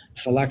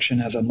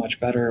selection as a much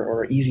better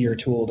or easier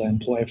tool to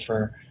employ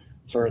for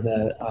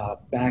the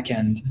back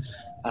end.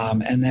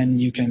 And then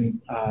you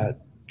can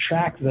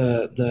track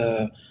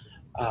the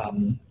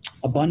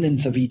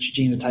abundance of each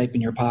genotype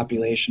in your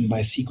population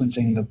by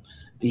sequencing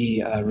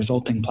the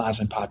resulting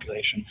plasmid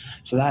population.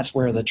 So that's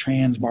where the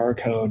trans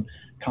barcode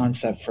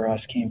concept for us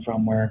came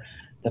from, where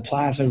the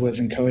plasmid was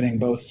encoding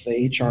both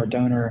the HR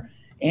donor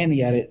and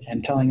the edit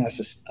and telling us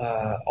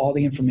all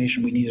the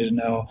information we needed to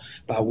know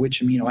about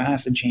which amino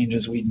acid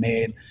changes we'd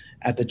made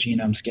at the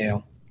genome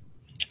scale,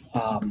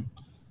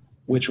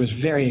 which was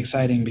very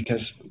exciting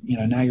because, you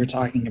know, now you're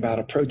talking about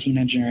a protein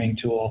engineering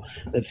tool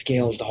that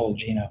scales the whole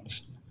genomes.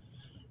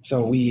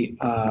 So we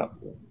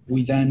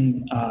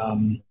then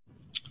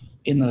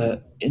in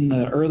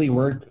the early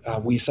work,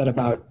 we set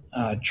about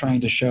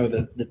trying to show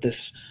that this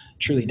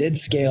truly did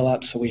scale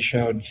up. So we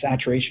showed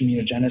saturation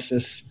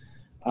mutagenesis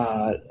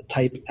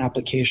type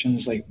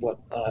applications, like what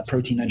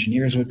protein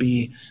engineers would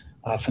be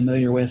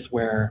familiar with,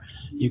 where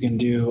you can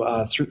do,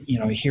 you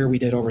know, here we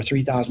did over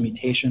 3,000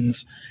 mutations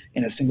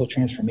in a single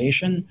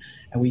transformation,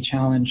 and we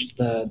challenged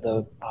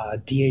the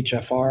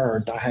DHFR,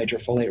 or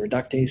dihydrofolate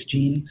reductase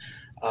gene,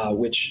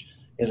 which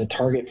is a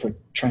target for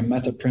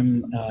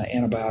trimethoprim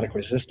antibiotic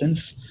resistance.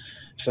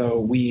 So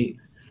we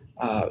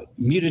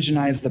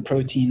mutagenized the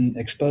protein,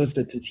 exposed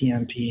it to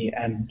TMP,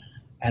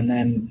 and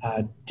then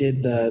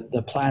did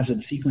the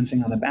plasmid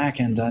sequencing on the back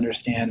end to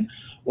understand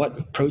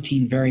what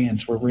protein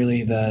variants were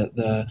really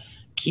the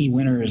key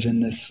winners in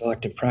this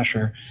selective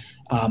pressure.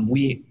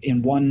 We,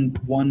 in a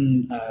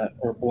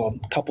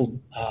couple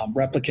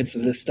replicates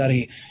of this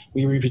study,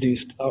 we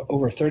reproduced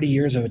over 30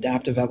 years of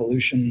adaptive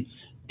evolution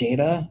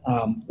data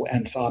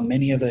and saw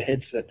many of the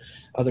hits that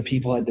other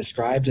people had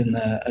described in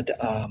the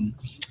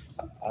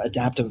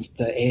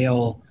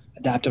AL,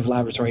 adaptive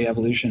laboratory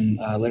evolution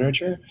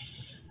literature.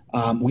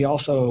 We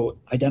also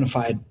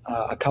identified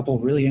a couple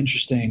really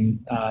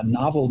interesting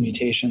novel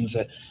mutations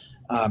that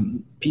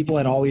people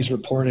had always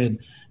reported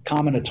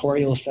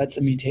combinatorial sets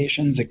of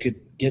mutations that could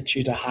get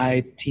you to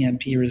high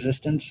TMP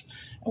resistance.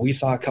 And we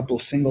saw a couple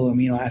of single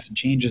amino acid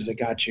changes that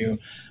got you,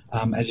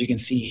 as you can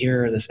see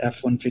here, this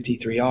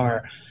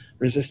F153R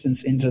resistance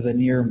into the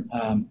near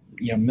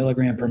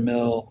milligram per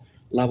mil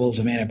levels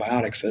of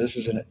antibiotics. So this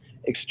is an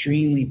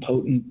extremely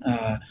potent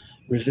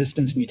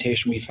resistance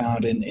mutation we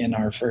found in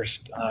our first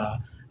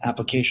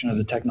application of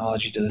the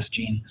technology to this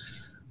gene.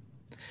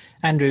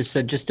 Andrew,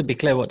 so just to be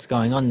clear what's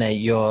going on there,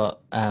 your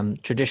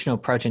traditional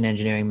protein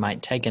engineering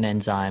might take an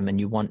enzyme and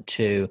you want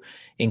to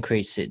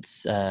increase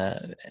its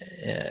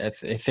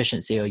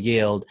efficiency or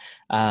yield,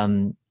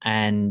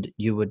 and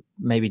you would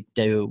maybe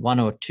do one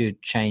or two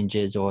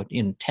changes or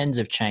tens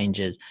of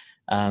changes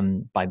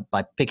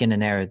by picking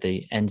an area of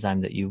the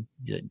enzyme that you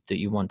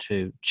want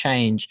to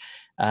change.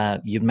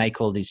 You'd make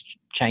all these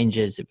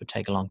changes. It would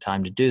take a long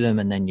time to do them,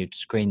 and then you'd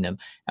screen them.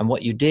 And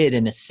what you did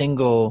in a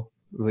single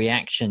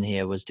reaction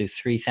here was do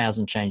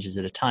 3,000 changes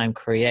at a time,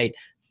 create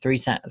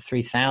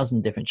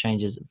 3,000 different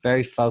changes,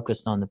 very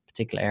focused on the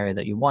particular area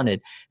that you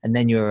wanted, and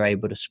then you were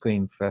able to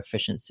screen for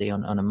efficiency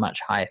on a much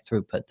higher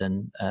throughput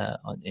than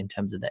in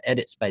terms of the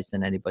edit space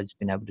than anybody's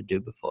been able to do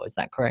before. Is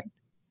that correct?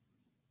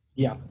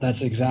 Yeah, that's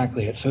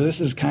exactly it. So this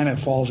is kind of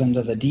falls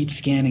into the deep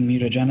scanning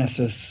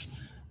mutagenesis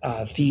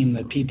theme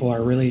that people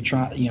are really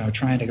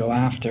trying to go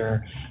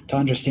after to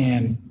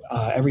understand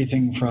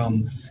everything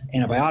from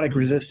antibiotic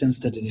resistance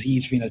to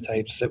disease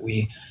phenotypes that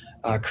we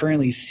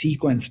currently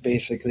sequence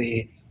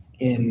basically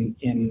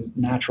in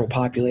natural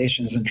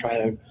populations and try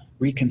to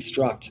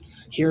reconstruct.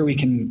 Here we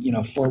can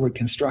forward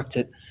construct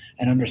it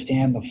and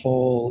understand the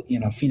full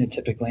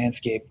phenotypic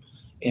landscape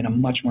in a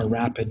much more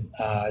rapid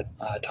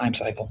time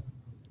cycle.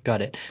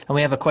 Got it. And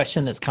we have a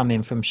question that's come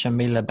in from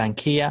Shamila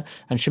Bankia.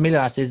 And Shamila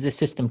asks, is this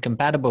system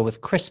compatible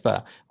with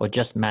CRISPR or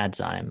just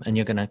MadZyme? And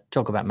you're going to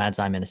talk about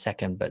MadZyme in a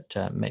second, but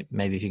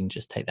maybe if you can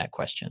just take that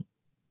question.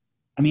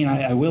 I mean,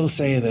 I will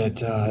say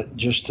that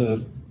just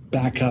to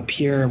back up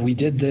here, we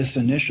did this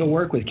initial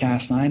work with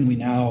Cas9. We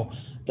now,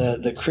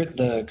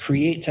 the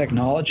create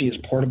technology is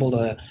portable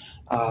to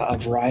a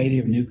variety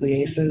of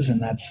nucleases,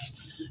 and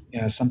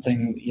that's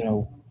something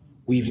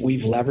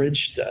we've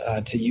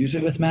leveraged to use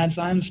it with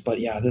MadZymes, but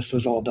yeah, this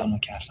was all done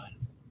with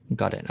Cas9.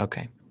 Got it.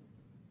 Okay.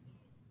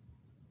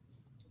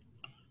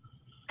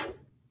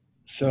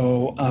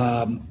 So,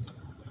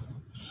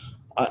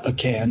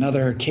 okay,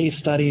 another case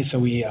study. So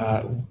we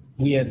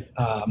had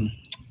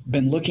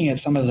been looking at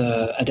some of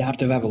the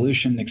adaptive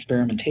evolution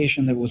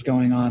experimentation that was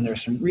going on.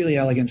 There's some really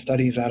elegant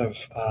studies out of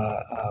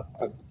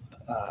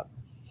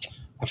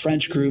a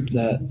French group,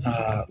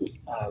 that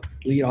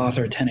lead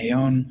author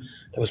Teneon,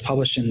 that was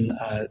published in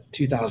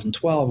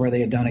 2012, where they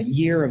had done a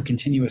year of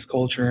continuous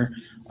culture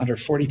under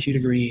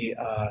 42-degree,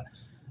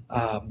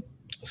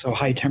 so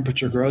high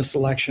temperature growth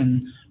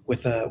selection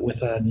with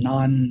a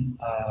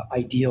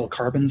non-ideal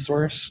carbon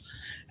source,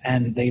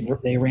 and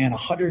they ran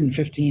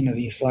 115 of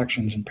these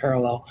selections in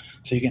parallel.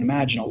 So you can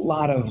imagine a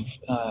lot of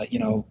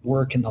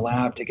work in the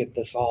lab to get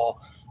this all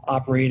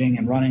operating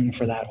and running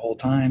for that whole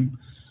time.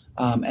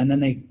 And then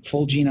they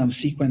full genome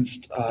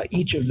sequenced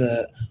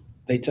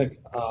they took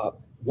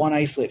one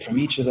isolate from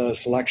each of those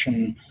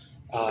selection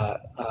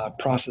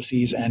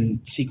processes and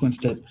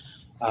sequenced it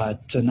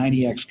to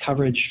 90x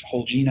coverage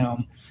whole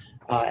genome,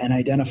 and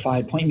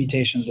identified point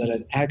mutations that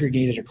had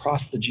aggregated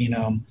across the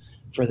genome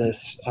for this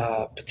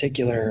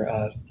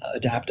particular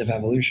adaptive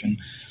evolution.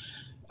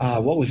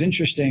 What was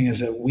interesting is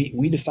that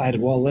we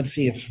decided, well, let's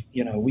see if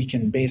we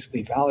can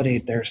basically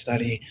validate their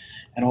study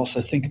and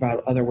also think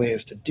about other ways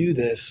to do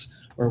this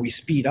where we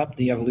speed up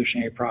the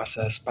evolutionary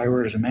process by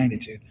orders of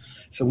magnitude.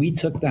 So we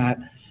took that,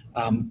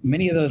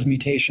 many of those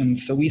mutations,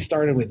 so we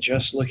started with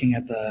just looking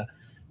at the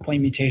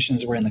point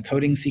mutations were in the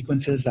coding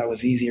sequences. That was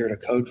easier to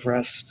code for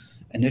us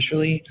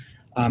initially.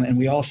 And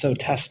we also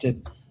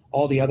tested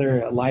all the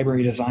other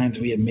library designs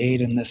we had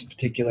made in this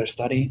particular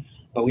study,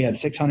 but we had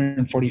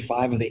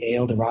 645 of the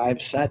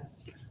AL-derived set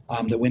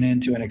that went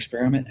into an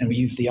experiment, and we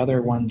used the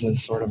other ones as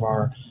sort of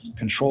our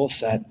control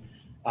set.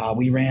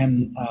 We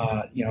ran,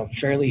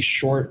 fairly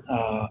short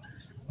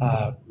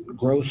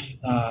growth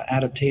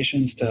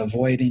adaptations to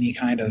avoid any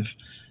kind of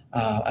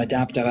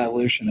adaptive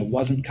evolution that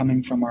wasn't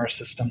coming from our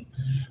system,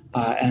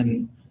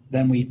 and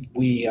then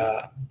we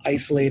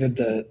isolated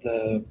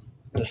the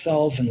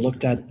cells and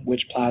looked at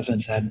which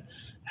plasmids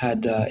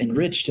had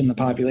enriched in the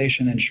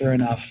population, and sure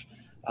enough,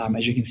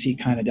 as you can see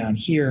kind of down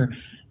here,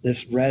 this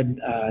red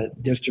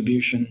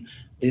distribution,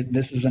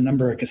 this is the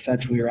number of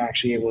cassettes we were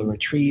actually able to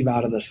retrieve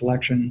out of the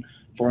selection,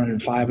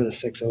 405 of the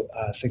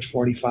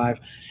 645,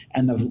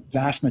 and the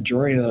vast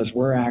majority of those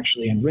were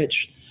actually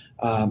enriched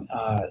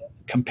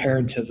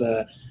compared to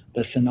the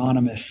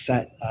synonymous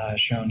set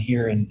shown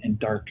here in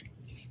dark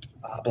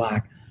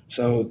black.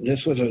 So this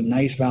was a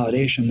nice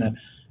validation that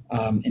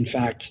in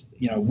fact,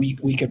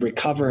 we could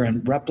recover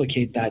and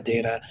replicate that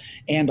data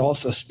and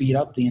also speed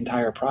up the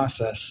entire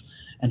process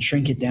and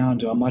shrink it down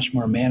to a much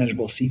more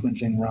manageable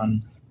sequencing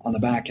run on the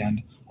back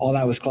end. All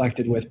that was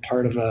collected with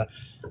part of a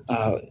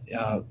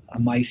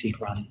MySeq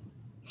run.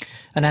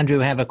 And Andrew,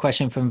 we have a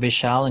question from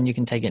Vishal, and you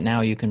can take it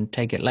now, you can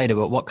take it later,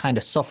 but what kind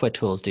of software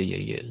tools do you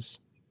use?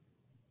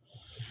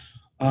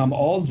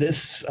 All this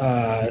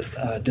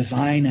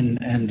design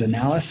and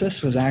analysis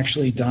was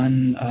actually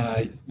done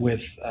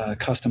with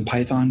custom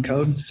Python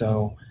code.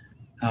 So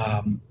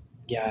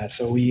yeah,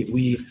 so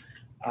we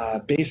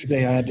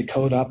basically I had to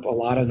code up a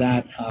lot of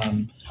that,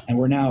 and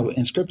we're now,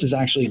 Inscripta is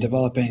actually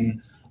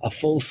developing a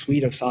full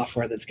suite of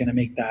software that's going to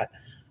make that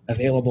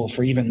available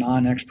for even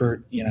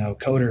non-expert,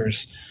 coders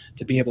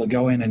to be able to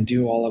go in and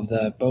do all of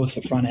both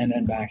the front end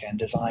and back end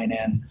design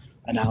and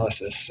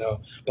analysis.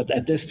 So, but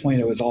at this point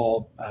it was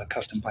all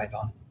custom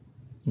Python.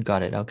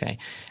 Got it. Okay.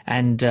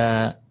 And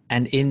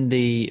in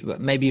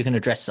maybe you can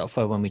address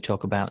software when we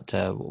talk about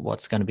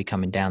what's going to be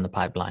coming down the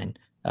pipeline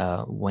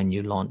when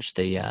you launch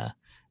the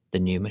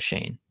new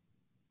machine.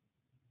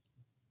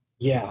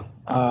 Yeah.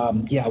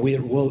 I'm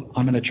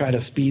going to try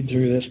to speed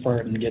through this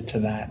part and get to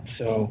that.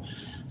 So,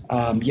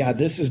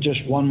 this is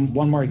just one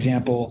more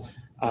example.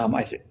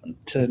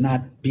 To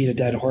not beat a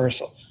dead horse,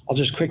 I'll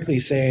just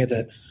quickly say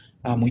that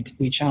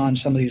we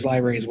challenged some of these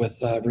libraries with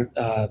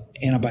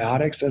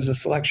antibiotics as a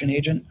selection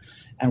agent,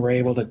 and we're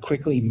able to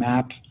quickly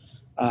map,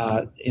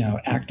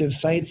 active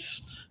sites.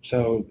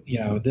 So,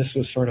 this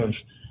was sort of,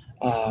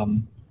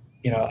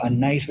 a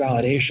nice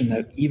validation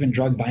that even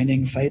drug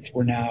binding sites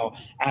were now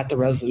at the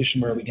resolution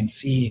where we can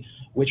see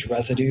which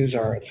residues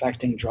are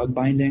affecting drug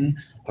binding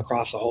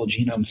across a whole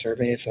genome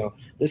survey. So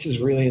this is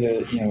really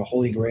the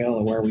holy grail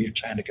of where we're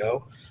trying to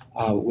go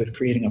with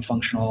creating a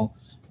functional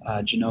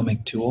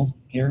genomic tool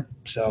here.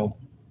 So,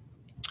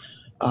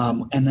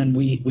 and then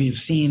we've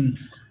seen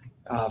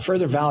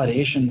further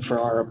validation for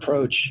our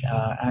approach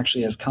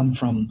actually has come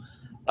from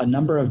a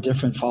number of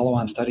different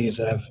follow-on studies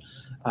that have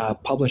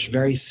published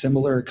very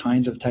similar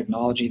kinds of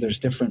technology. There's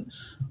different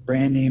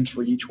brand names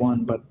for each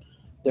one, but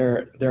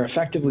they're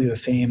effectively the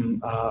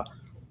same.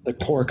 The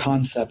core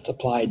concept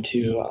applied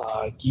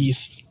to yeast.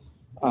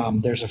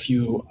 There's a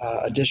few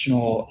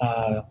additional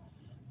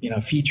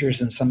features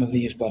in some of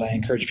these, but I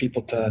encourage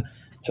people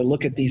to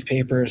look at these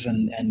papers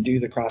and do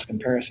the cross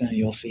comparison, and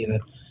you'll see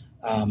that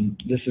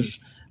this is,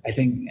 I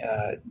think,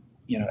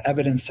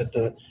 evidence that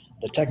the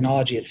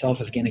technology itself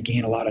is going to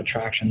gain a lot of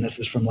traction. This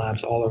is from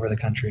labs all over the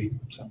country.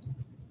 So.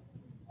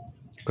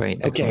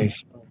 Great. Excellent. Okay.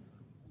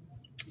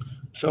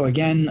 So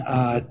again,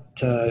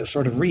 to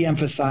sort of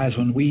re-emphasize,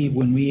 when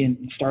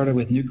we started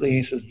with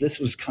nucleases, this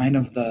was kind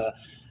of the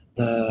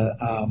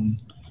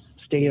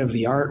state of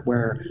the art,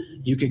 where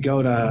you could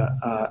go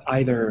to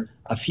either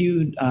a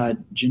few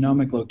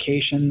genomic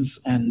locations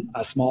and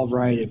a small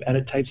variety of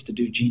edit types to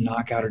do gene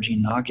knockout or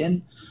gene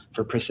knock-in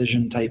for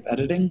precision type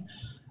editing.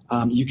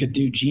 You could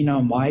do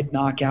genome-wide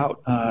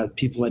knockout.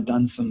 People had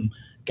done some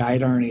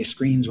guide RNA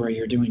screens where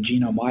you're doing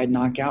genome-wide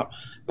knockout,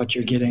 but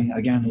you're getting,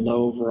 again,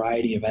 low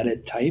variety of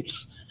edit types.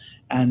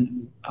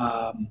 And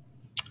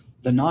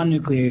the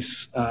non-nuclease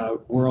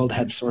world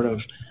had sort of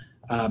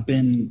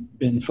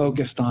been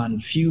focused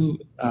on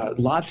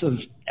lots of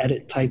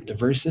edit type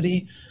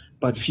diversity,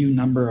 but few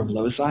number of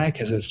loci,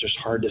 because it's just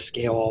hard to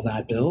scale all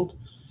that build.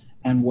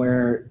 And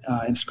where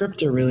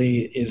Inscripta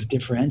really is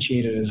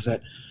differentiated is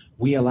that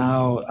we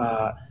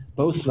allow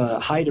both the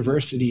high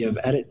diversity of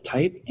edit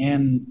type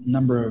and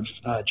number of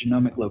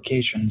genomic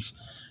locations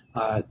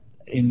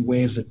in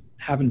ways that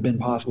haven't been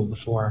possible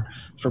before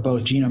for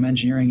both genome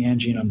engineering and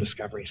genome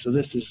discovery. So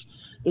this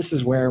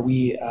is where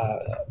we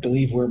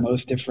believe we're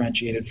most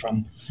differentiated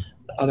from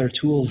other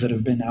tools that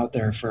have been out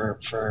there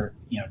for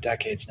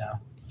decades now.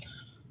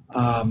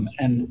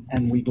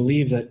 And we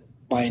believe that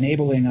by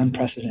enabling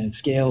unprecedented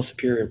scale,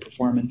 superior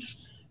performance,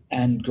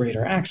 and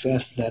greater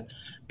access, that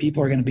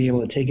people are going to be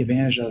able to take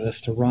advantage of this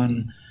to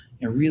run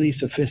really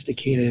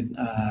sophisticated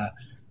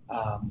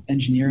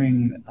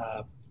engineering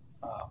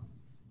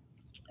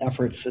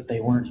efforts that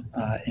they weren't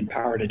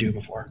empowered to do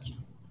before.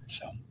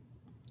 So,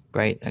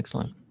 great,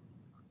 excellent.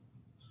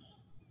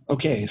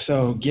 Okay,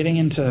 so getting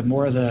into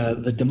more of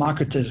the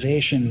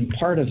democratization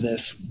part of this,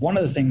 one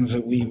of the things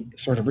that we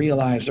sort of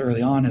realized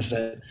early on is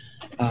that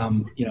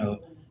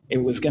it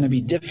was going to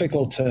be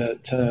difficult to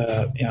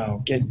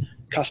get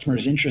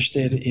customers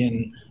interested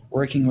in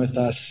working with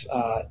us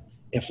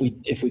if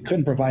we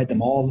couldn't provide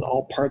them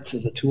all parts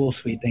of the tool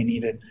suite they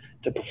needed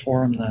to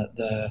perform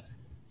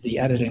the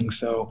editing.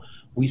 So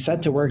we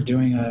set to work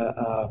doing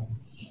the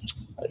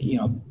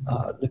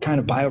kind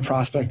of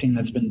bioprospecting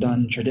that's been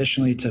done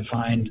traditionally to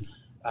find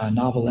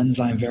novel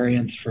enzyme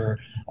variants for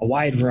a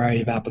wide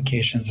variety of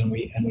applications, and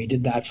we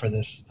did that for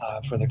this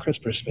for the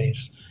CRISPR space,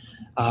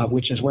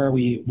 which is where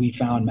we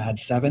found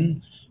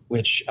MAD7,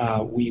 which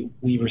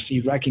we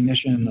received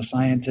recognition in the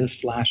Scientist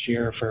last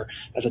year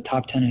as a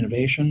top 10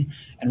 innovation.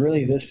 And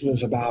really this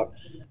was about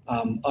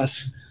us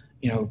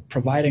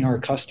providing our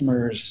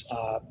customers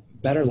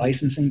better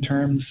licensing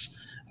terms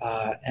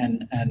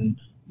and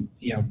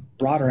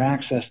broader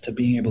access to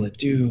being able to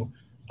do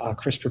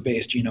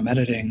CRISPR-based genome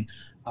editing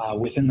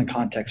within the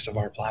context of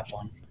our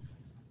platform.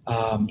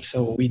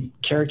 So we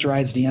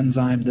characterized the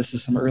enzyme. This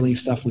is some early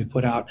stuff we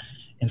put out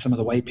in some of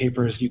the white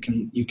papers you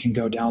can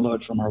go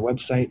download from our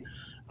website,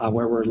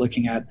 where we're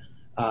looking at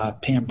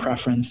PAM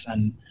preference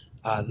and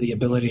the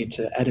ability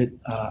to edit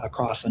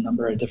across a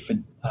number of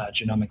different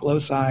genomic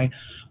loci.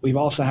 We've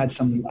also had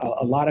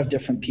a lot of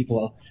different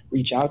people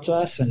reach out to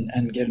us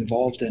and get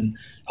involved in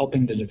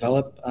helping to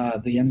develop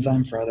the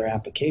enzyme for other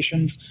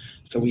applications.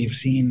 So we've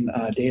seen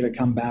data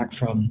come back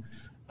from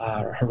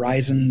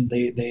Horizon,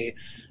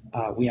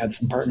 we had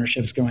some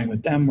partnerships going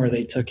with them where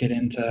they took it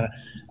into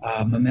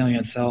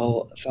mammalian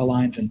cell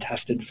lines and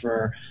tested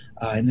for,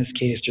 in this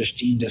case, just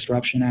gene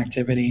disruption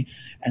activity,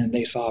 and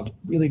they saw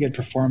really good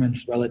performance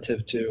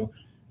relative to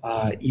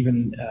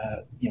even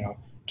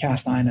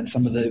Cas9 and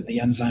some of the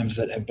enzymes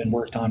that have been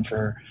worked on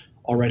for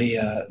already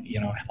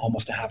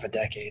almost a half a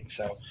decade.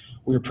 So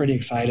we were pretty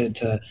excited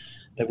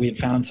that we had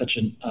found such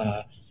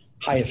a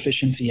high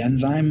efficiency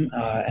enzyme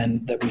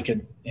and that we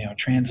could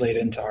translate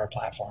into our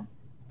platform.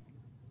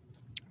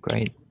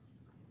 Great.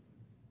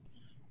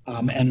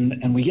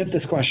 And we get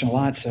this question a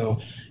lot. So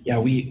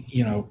yeah,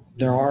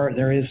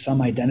 there is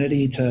some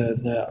identity to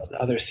the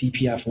other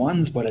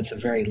CPF1s, but it's a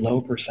very low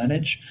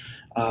percentage.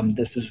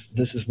 This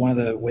is one of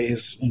the ways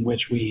in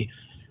which we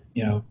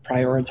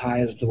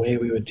prioritize the way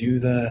we would do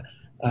the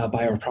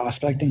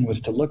bioprospecting, was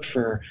to look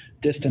for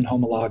distant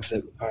homologs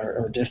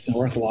or distant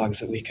orthologs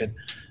that we could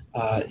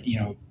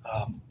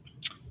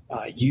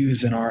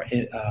use in our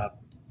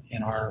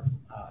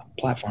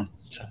platform.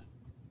 So.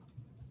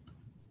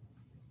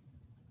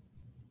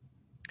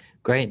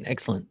 Great,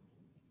 excellent.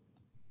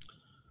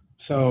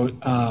 So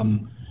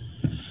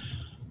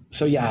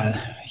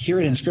yeah, here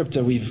at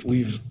Inscripta,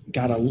 we've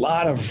got a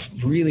lot of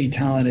really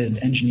talented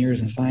engineers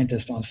and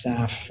scientists on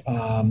staff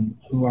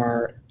who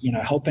are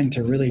helping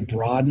to really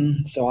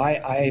broaden. So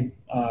I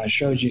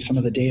showed you some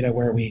of the data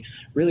where we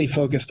really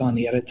focused on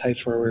the edit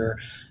types where we're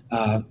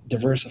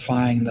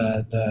diversifying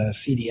the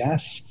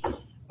CDS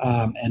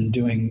and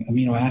doing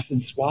amino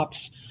acid swaps,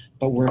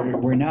 but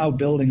we're now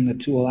building the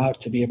tool out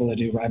to be able to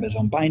do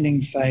ribosome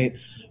binding site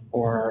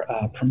or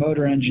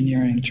promoter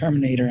engineering,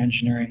 terminator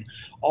engineering,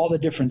 all the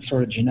different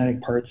sort of genetic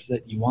parts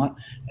that you want,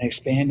 and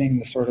expanding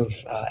the sort of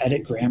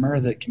edit grammar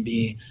that can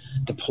be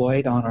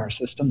deployed on our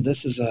system. This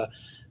is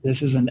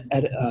an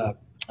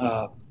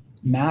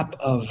map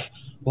of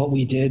what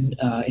we did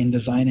in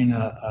designing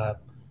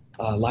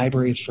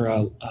libraries for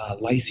a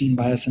lysine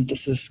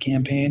biosynthesis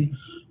campaign,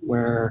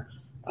 where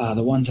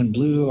the ones in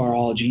blue are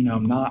all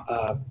genome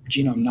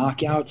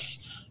knockouts.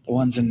 The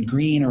ones in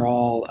green are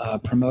all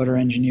promoter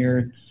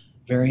engineered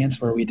variants,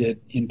 where we did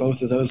in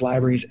both of those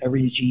libraries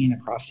every gene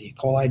across the E.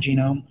 coli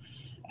genome.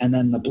 And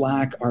then the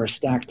black are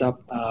stacked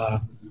up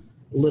a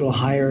little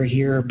higher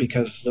here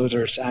because those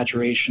are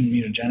saturation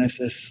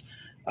mutagenesis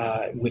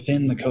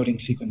within the coding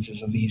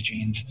sequences of these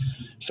genes.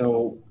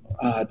 So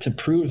to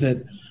prove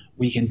that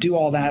we can do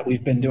all that,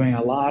 we've been doing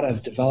a lot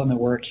of development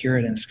work here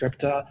at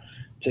Inscripta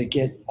to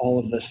get all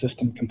of the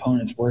system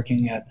components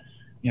working at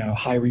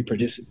high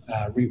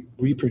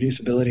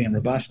reproducibility and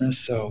robustness.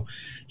 So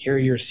here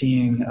you're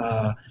seeing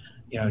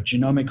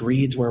genomic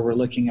reads where we're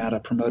looking at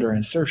a promoter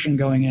insertion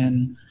going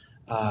in.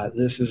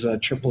 This is a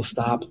triple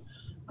stop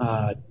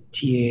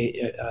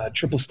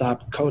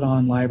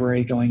codon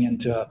library going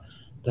into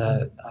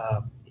the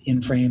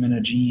in-frame in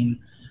a gene,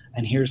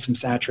 and here's some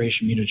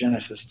saturation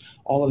mutagenesis.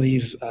 All of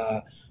these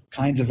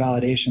kinds of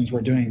validations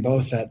we're doing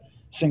both at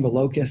single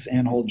locus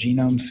and whole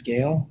genome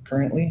scale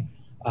currently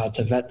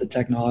to vet the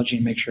technology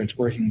and make sure it's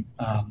working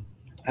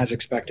as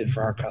expected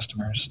for our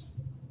customers.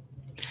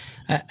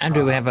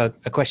 Andrew, we have a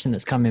question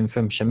that's come in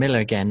from Shamila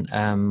again.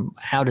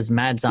 How does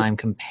Madzyme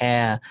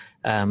compare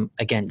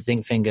against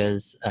zinc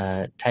fingers,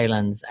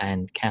 talons,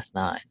 and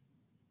Cas9?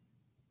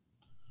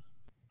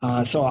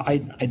 So I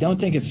don't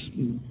think it's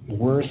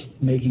worth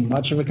making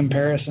much of a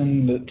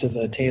comparison to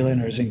the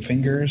talon or zinc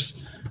fingers,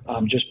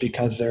 just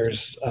because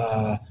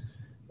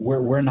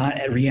we're not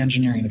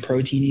re-engineering the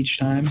protein each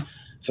time.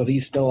 So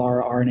these still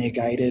are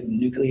RNA-guided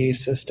nuclease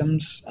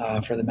systems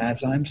for the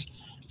Madzymes.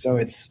 So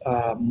it's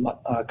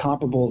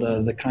comparable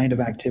to the kind of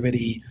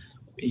activity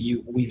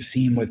we've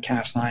seen with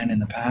Cas9 in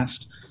the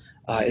past,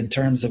 in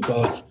terms of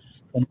both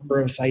the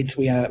number of sites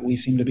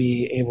we seem to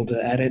be able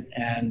to edit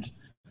and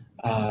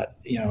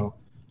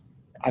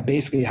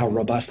basically how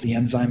robust the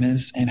enzyme is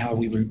and how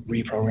we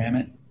reprogram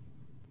it.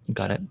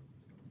 Got it.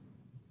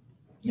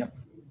 Yep.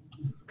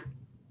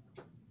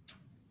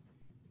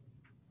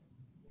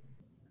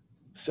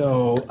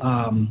 So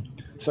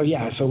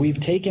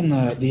we've taken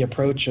the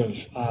approach of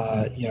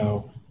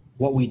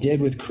what we did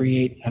with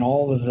Create and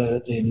all of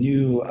the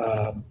new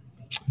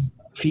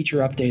feature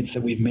updates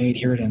that we've made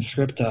here at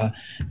Inscripta,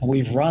 and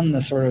we've run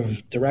the sort of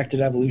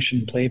directed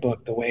evolution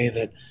playbook the way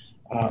that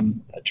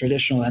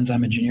traditional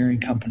enzyme engineering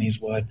companies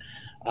would,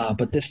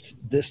 but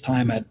this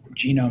time at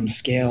genome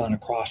scale and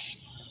across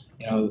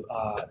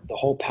the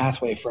whole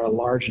pathway for a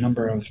large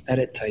number of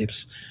edit types.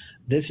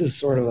 This is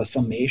sort of a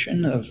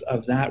summation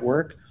of that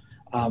work,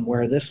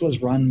 where this was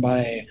run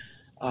by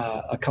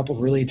a couple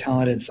of really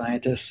talented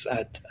scientists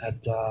at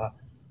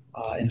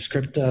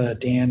Inscripta,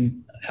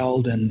 Dan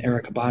Held and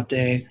Eric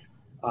Abate,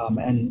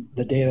 and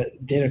the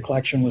data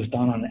collection was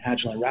done on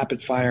Agilent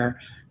Rapid Fire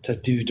to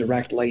do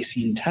direct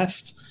lysine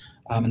tests,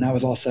 and that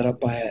was all set up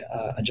by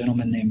a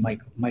gentleman named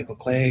Michael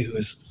Clay, who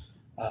is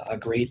a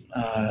great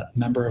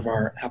member of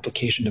our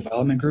application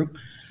development group,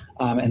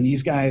 and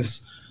these guys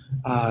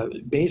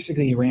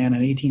basically ran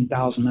an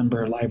 18,000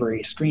 member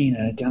library screen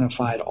and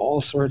identified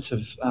all sorts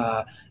of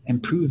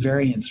improved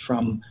variants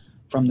from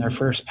from their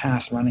first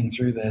pass running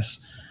through this,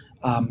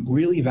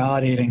 really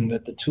validating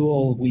that the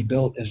tool we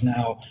built is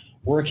now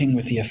working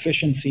with the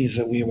efficiencies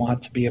that we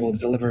want to be able to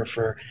deliver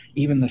for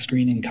even the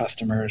screening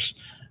customers,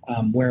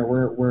 where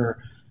we're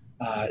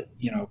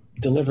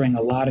delivering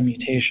a lot of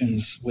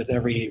mutations with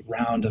every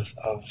round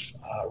of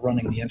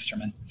running the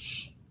instrument.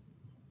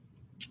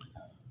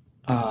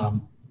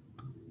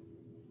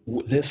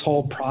 This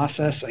whole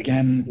process,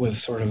 again, was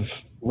sort of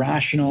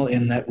rational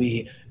in that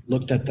we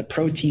looked at the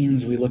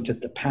proteins, we looked at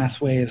the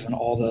pathways and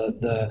all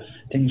the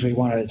things we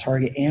wanted to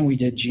target, and we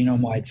did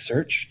genome-wide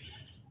search.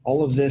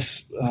 All of this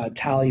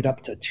tallied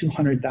up to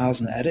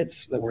 200,000 edits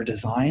that were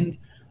designed.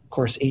 Of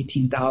course,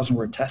 18,000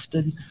 were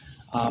tested,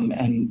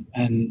 and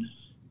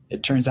it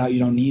turns out you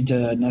don't need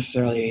to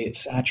necessarily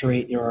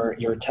saturate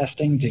your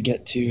testing to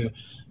get to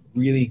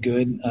really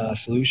good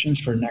solutions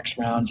for next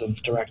rounds of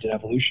directed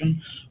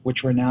evolution, which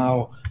we're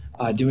now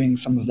doing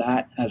some of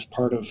that as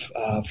part of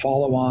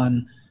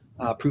follow-on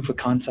proof of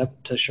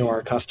concept to show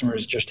our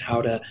customers just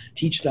how to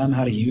teach them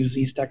how to use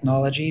these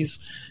technologies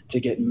to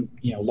get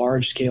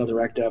large-scale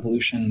directed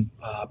evolution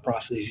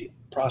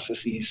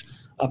processes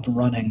up and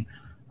running.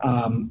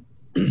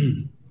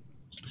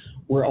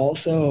 We're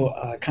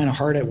also kind of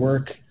hard at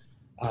work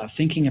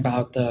thinking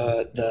about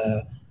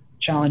the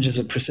challenges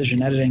of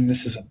precision editing.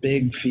 This is a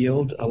big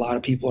field. A lot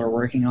of people are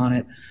working on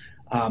it.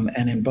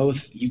 And in both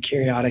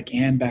eukaryotic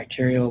and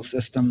bacterial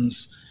systems,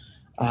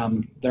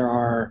 there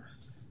are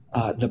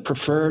the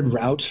preferred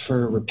route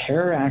for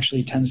repair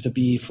actually tends to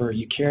be for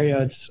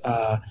eukaryotes,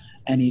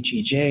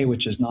 NHEJ,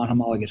 which is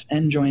non-homologous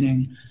end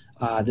joining.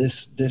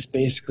 This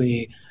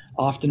basically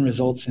often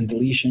results in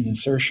deletion,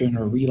 insertion,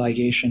 or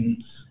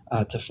religation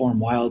to form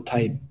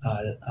wild-type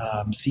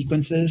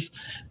sequences.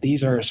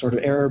 These are sort of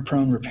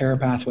error-prone repair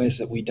pathways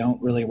that we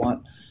don't really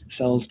want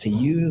cells to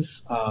use.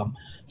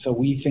 So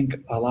we think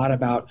a lot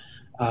about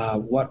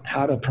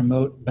how to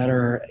promote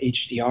better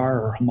HDR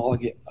or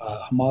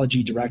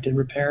homology-directed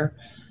repair,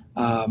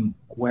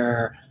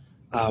 where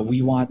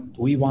we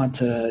want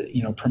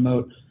to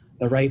promote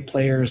the right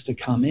players to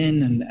come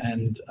in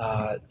and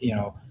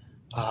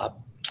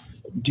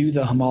do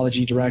the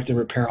homology-directed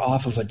repair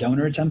off of a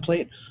donor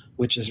template,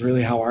 which is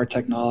really how our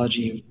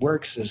technology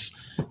works, is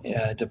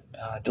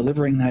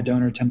delivering that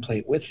donor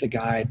template with the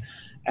guide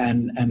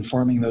and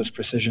forming those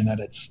precision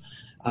edits.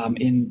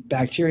 In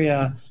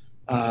bacteria,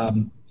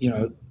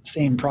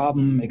 same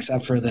problem,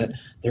 except for that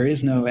there is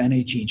no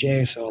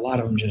NHEJ, so a lot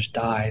of them just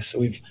die. So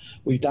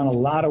we've done a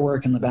lot of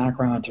work in the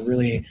background to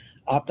really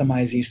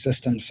optimize these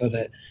systems so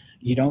that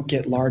you don't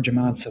get large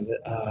amounts of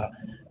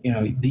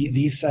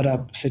these set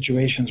up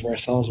situations where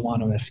cells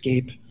want to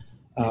escape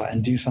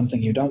and do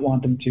something you don't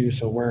want them to.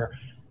 So we're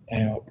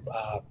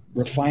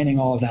refining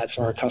all of that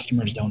so our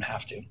customers don't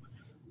have to.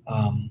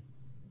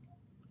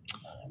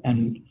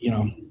 And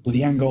with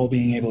the end goal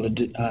being able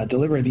to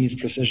deliver these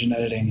precision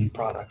editing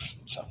products.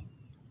 So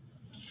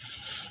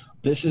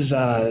this is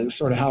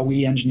sort of how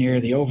we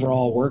engineer the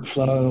overall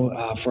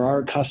workflow for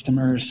our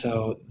customers.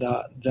 So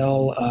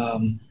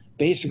they'll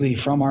basically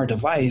from our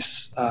device,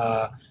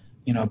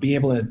 be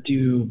able to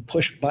do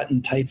push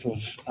button type of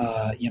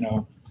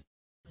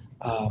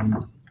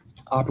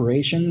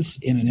operations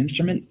in an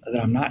instrument that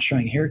I'm not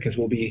showing here because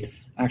we'll be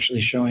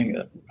actually showing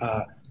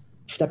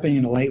stepping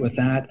into light with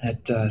that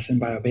at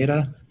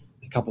SynBioBeta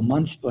in a couple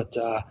months. But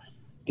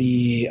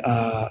the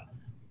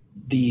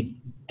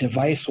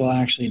device will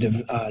actually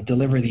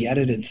deliver the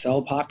edited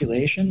cell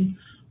population,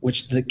 which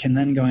can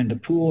then go into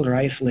pooled or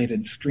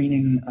isolated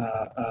screening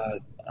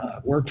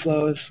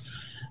workflows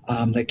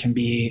that can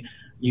be,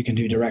 you can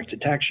do direct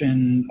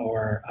detection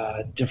or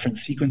different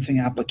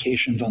sequencing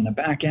applications on the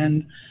back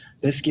end.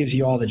 This gives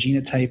you all the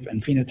genotype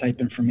and phenotype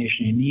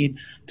information you need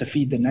to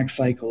feed the next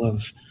cycle of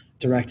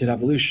directed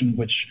evolution,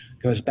 which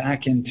goes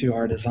back into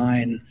our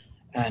design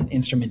and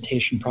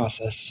instrumentation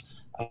process,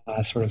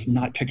 sort of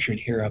not pictured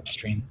here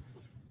upstream.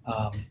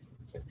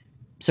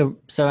 So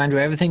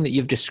Andrew, everything that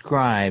you've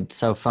described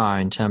so far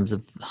in terms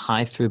of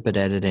high throughput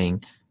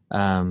editing,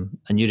 and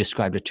you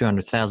described a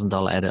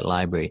 $200,000 edit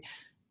library,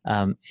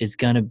 is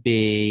going to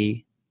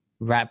be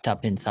wrapped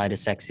up inside a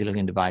sexy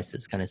looking device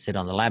that's going to sit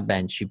on the lab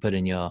bench. You put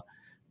in your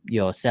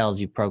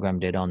cells, you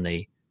programmed it on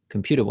the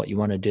computer, what you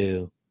want to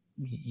do,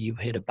 you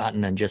hit a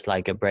button and just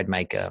like a bread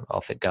maker,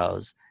 off it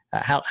goes.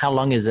 How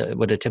long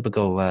would a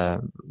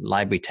typical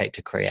library take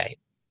to create?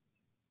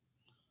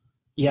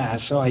 Yeah,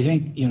 so I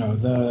think,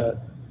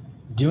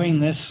 doing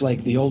this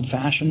like the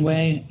old-fashioned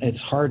way, it's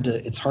hard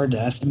to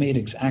estimate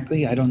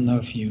exactly. I don't know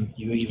if you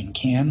even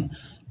can,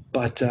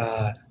 but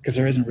because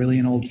there isn't really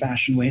an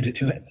old-fashioned way to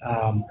do it.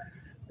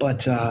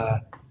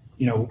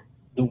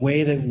 The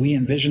way that we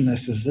envision this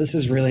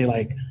is really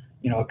like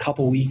a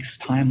couple weeks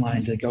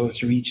timeline to go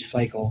through each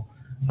cycle.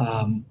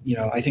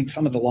 I think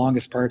some of the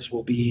longest parts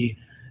will be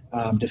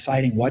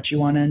deciding what you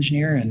want to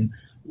engineer and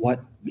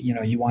what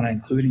you want to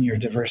include in your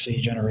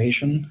diversity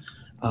generation.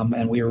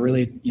 And we are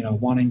really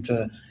wanting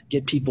to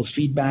get people's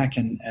feedback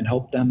and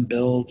help them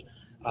build.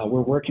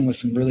 We're working with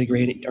some really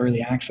great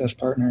early access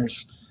partners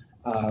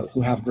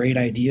who have great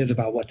ideas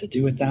about what to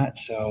do with that.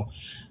 So,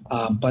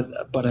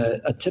 but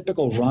a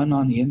typical run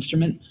on the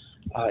instrument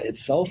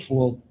itself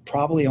will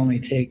probably only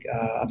take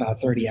about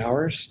 30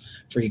 hours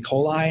for E.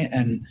 coli,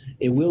 and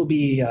it will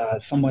be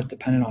somewhat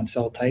dependent on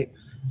cell type.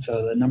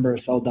 So the number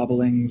of cell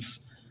doublings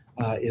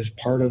is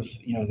part of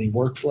the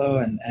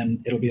workflow, and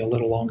it'll be a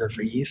little longer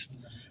for yeast.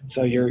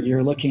 So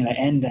you're looking at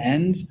end to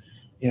end,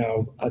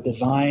 a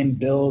design,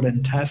 build,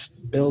 and test.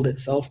 Build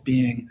itself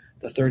being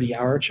the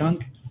 30-hour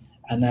chunk,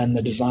 and then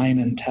the design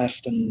and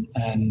test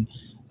and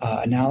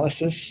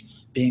analysis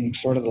being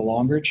sort of the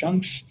longer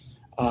chunks.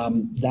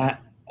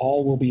 That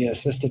all will be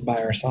assisted by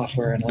our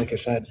software, and like I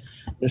said,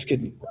 this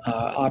could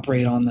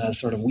operate on the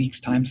sort of weeks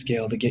time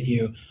scale to get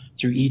you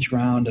through each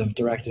round of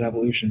directed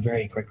evolution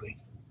very quickly.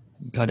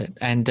 Got it.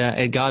 And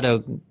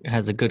Edgardo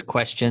has a good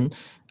question,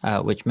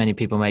 which many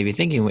people may be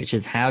thinking, which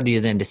is how do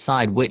you then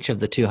decide which of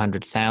the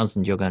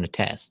 200,000 you're going to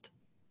test?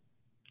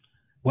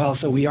 Well,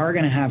 so we are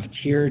going to have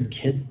tiered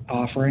kit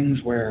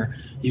offerings where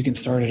you can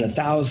start at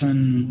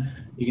 1,000,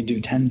 you can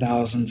do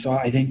 10,000. So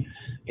I think,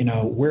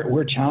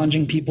 we're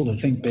challenging people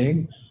to think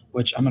big,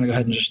 which I'm going to go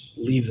ahead and just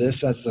leave this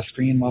as the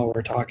screen while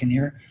we're talking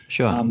here.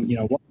 Sure.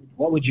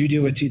 What would you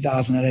do with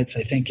 2,000 edits?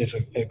 I think is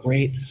a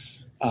great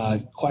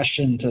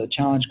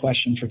challenge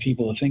question for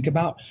people to think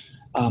about.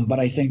 But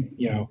I think,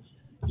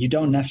 you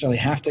don't necessarily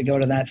have to go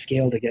to that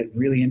scale to get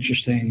really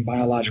interesting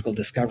biological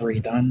discovery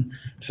done.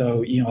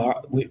 So,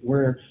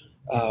 we're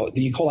the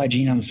E. coli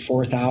genome is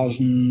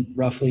 4,000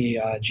 roughly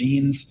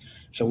genes.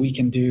 So we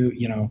can do,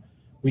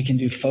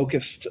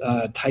 focused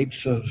types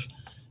of,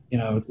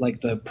 like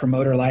the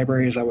promoter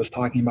libraries I was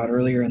talking about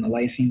earlier in the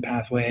lysine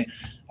pathway.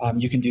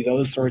 You can do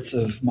those sorts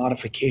of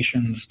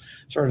modifications,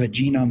 sort of a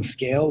genome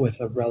scale with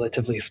a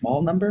relatively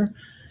small number.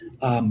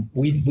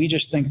 We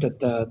just think that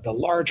the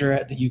larger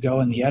that you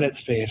go in the edit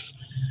space,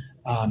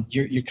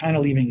 you're kind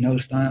of leaving no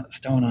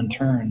stone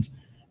unturned.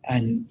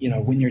 And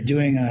when you're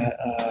doing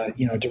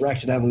a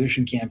directed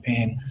evolution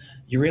campaign,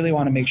 you really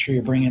want to make sure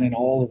you're bringing in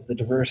all of the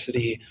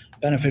diversity,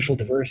 beneficial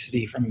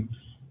diversity from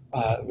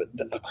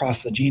across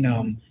the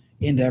genome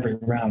into every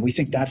round. We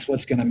think that's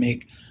what's going to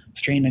make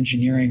strain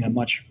engineering a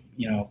much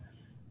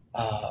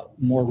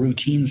more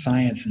routine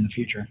science in the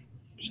future.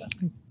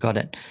 So. Got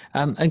it.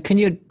 And can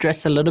you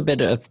address a little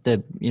bit of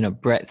the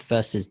breadth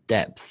versus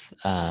depth?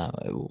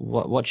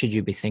 What should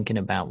you be thinking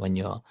about when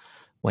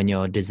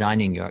you're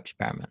designing your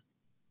experiment?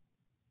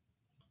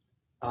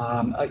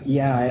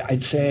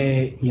 I'd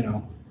say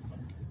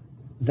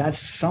that's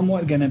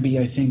somewhat going to be,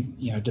 I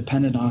think,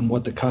 dependent on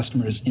what the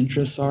customer's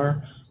interests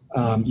are.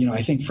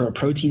 I think for a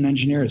protein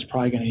engineer, it's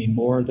probably going to be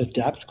more the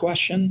depth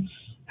question.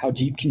 How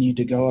deep can you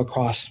go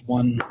across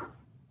one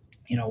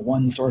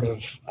sort of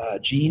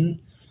gene?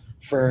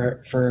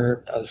 For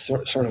a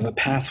sort of a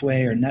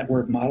pathway or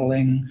network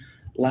modeling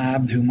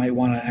lab who might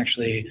want to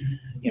actually,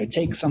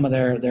 take some of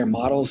their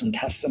models and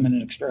test them in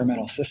an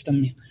experimental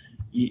system,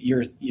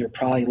 you're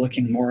probably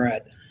looking more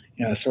at,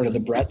 sort of the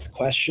breadth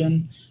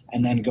question,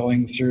 and then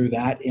going through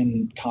that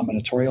in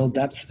combinatorial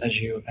depth as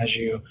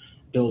you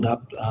build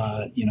up,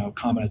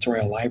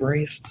 combinatorial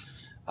libraries.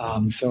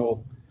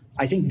 So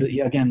I think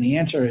the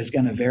answer is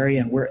going to vary,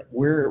 and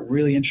we're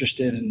really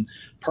interested in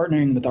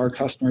partnering with our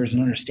customers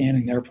and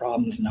understanding their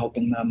problems and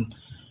helping them,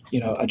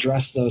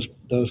 address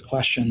those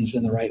questions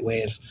in the right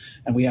ways.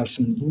 And we have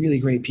some really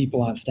great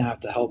people on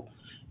staff to help,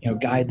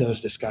 guide those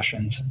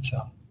discussions.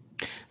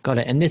 So. Got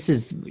it. And this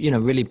is,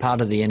 really part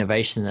of the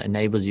innovation that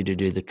enables you to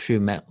do the true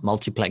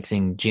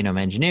multiplexing genome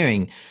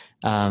engineering.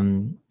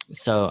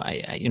 So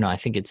I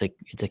think it's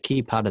a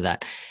key part of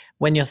that.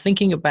 When you're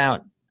thinking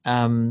about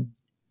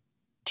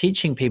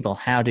teaching people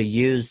how to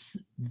use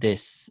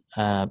this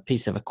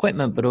piece of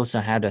equipment, but also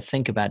how to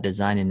think about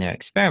designing their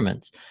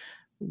experiments,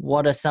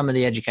 what are some of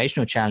the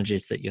educational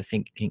challenges that you're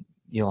thinking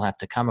you'll have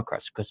to come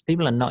across? Because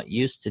people are not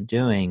used to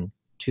doing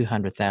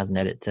 200,000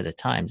 edits at a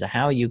time. So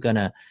how are you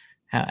gonna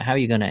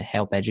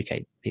help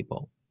educate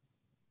people?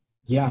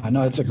 Yeah,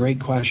 no, it's a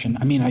great question.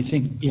 I mean, I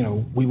think,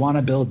 we want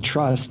to build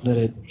trust that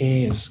it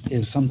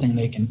is something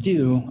they can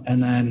do.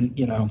 And then,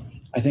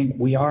 I think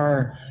we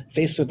are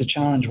faced with the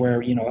challenge where,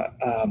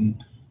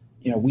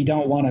 we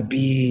don't want to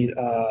be,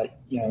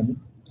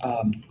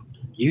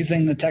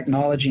 using the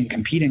technology and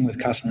competing with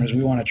customers.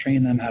 We want to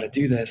train them how to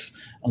do this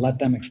and let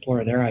them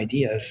explore their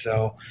ideas.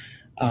 So,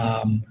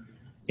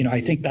 I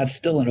think that's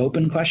still an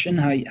open question,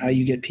 how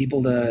you get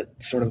people to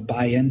sort of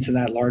buy into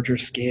that larger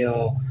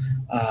scale,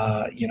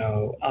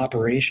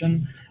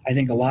 operation. I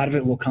think a lot of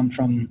it will come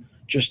from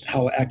just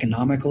how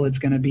economical it's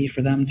going to be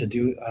for them to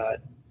do,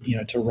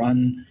 to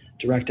run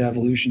direct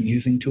evolution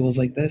using tools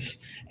like this,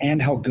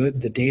 and how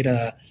good the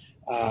data,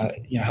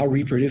 how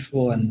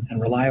reproducible and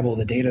reliable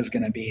the data is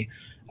going to be.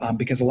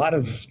 Because a lot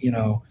of,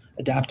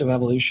 adaptive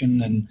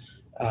evolution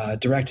and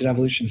directed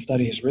evolution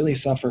studies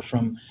really suffer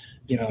from,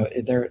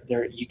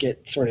 you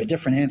get sort of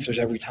different answers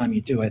every time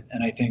you do it.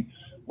 And I think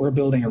we're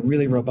building a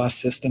really robust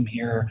system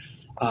here.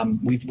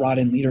 We've brought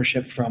in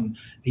leadership from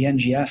the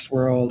NGS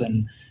world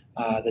and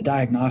the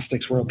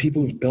diagnostics world,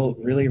 people who've built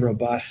really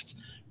robust,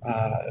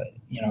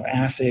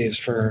 assays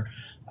for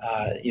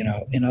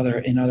in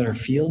other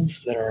fields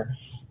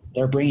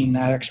they're bringing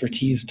that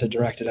expertise to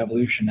directed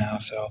evolution now.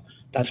 So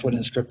that's what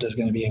Inscripta is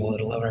going to be able to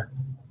deliver.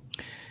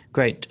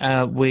 Great.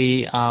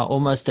 We are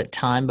almost at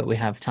time, but we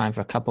have time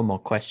for a couple more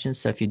questions.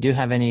 So if you do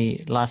have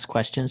any last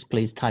questions,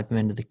 please type them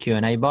into the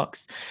Q&A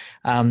box.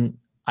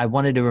 I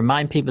wanted to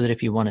remind people that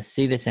if you want to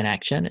see this in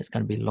action, it's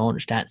going to be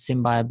launched at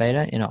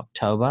SynBioBeta in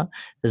October.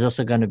 There's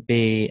also going to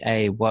be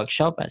a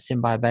workshop at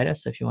SynBioBeta.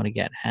 So if you want to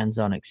get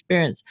hands-on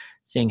experience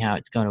seeing how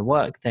it's going to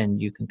work, then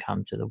you can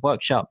come to the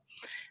workshop.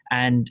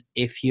 And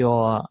if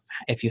you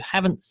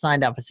haven't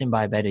signed up for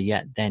SynBioBeta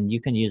yet, then you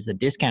can use the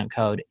discount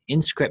code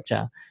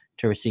Inscripta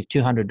to receive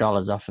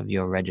 $200 off of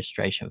your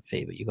registration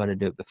fee. But you've got to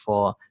do it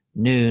before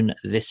noon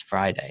this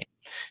Friday.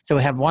 So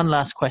we have one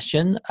last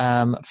question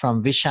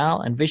from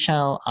Vishal, and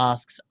Vishal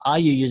asks, are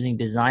you using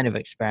design of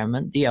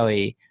experiment,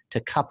 DOE, to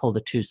couple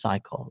the two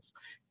cycles?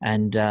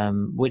 And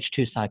which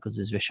two cycles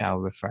is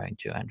Vishal referring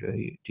to, Andrew?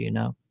 Do you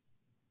know?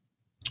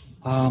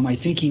 I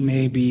think he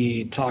may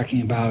be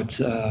talking about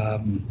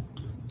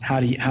how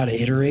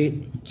to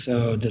iterate.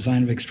 So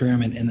design of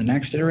experiment in the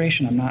next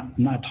iteration. I'm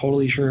not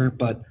totally sure,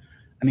 but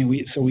I mean,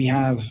 we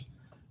have,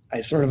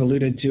 I sort of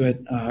alluded to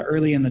it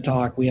early in the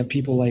talk. We have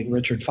people like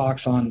Richard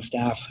Fox on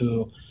staff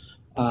who,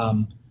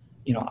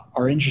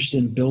 are interested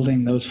in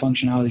building those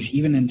functionalities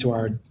even into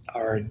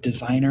our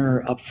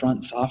designer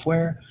upfront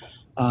software.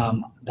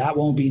 That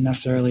won't be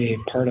necessarily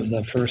part of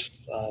the first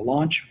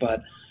launch,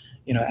 but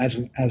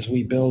as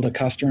we build a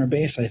customer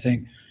base, I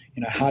think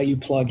how you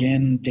plug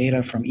in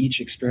data from each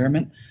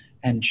experiment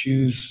and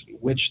choose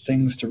which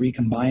things to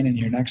recombine in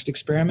your next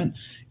experiment.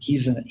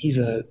 He's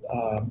a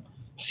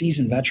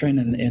seasoned veteran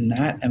in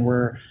that, and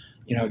we're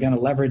going to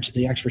leverage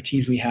the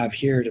expertise we have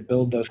here to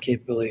build those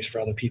capabilities for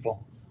other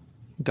people.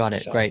 Got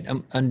it. So. Great.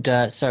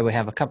 So we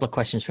have a couple of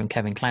questions from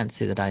Kevin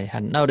Clancy that I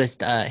hadn't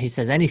noticed. He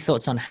says, any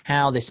thoughts on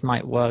how this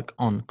might work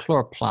on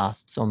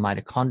chloroplasts or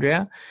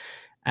mitochondria?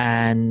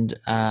 And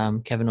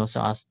Kevin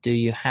also asked, do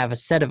you have a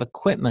set of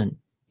equipment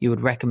you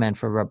would recommend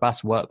for a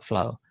robust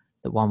workflow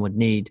that one would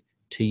need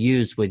to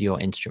use with your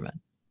instrument?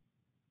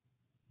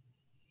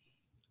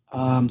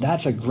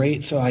 That's a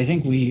great, so I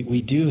think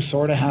we do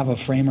sort of have a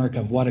framework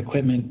of what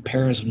equipment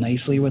pairs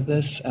nicely with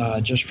this,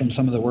 just from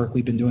some of the work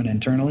we've been doing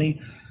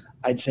internally.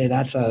 I'd say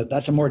that's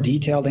a more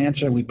detailed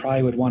answer. We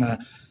probably would want to,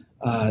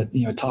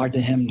 talk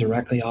to him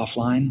directly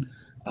offline.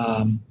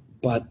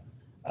 But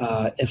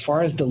as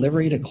far as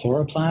delivery to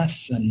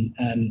chloroplasts,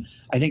 and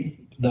I think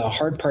the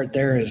hard part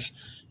there is,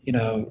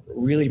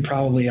 really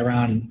probably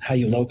around how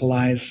you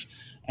localize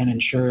and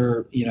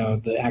ensure,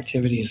 the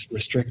activity is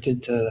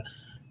restricted to,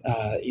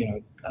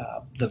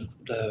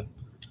 the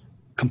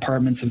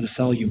compartments of the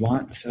cell you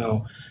want.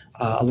 So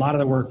a lot of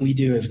the work we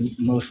do is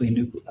mostly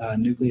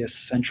nucleus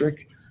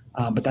centric,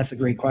 but that's a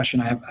great question.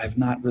 I've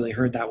not really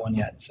heard that one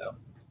yet. So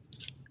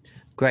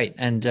great.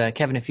 And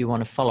Kevin, if you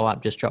want to follow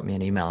up, just drop me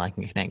an email. I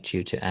can connect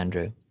you to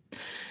Andrew.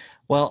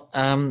 Well,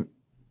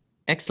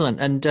 excellent.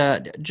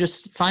 And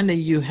just finally,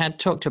 you had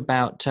talked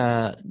about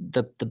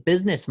the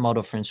business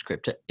model for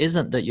Inscripta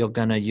isn't that you're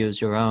going to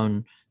use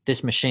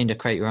this machine to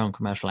create your own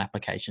commercial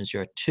applications.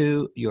 You're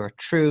a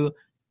true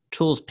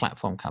tools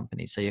platform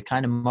company. So you're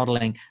kind of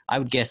modeling, I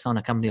would guess, on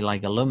a company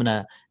like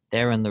Illumina.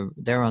 They're on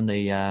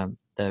the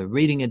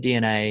reading of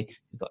DNA.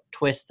 You've got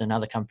Twist and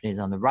other companies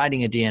on the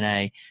writing of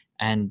DNA,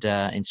 and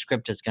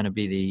Inscripta is going to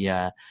be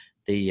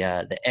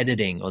the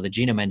editing or the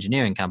genome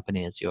engineering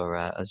company, as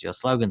your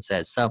slogan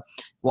says. So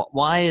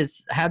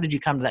how did you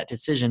come to that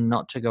decision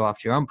not to go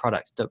after your own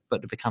products,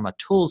 but to become a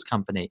tools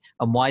company?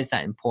 And why is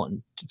that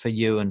important for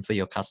you and for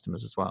your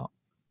customers as well?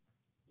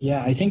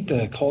 Yeah, I think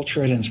the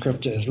culture at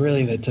Inscripta is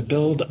really that to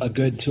build a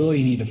good tool,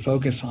 you need to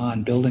focus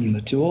on building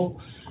the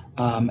tool.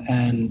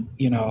 And,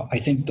 I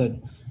think that,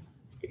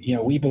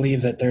 we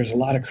believe that there's a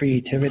lot of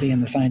creativity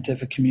in the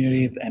scientific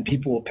community, and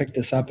people will pick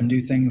this up and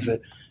do things that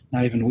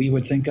not even we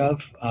would think of,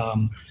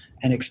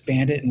 and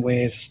expand it in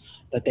ways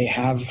that they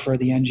have for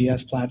the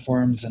NGS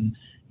platforms, and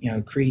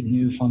create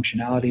new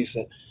functionalities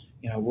that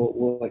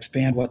will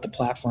expand what the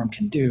platform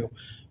can do.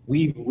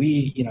 We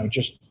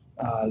just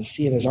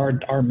see it as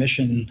our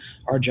mission,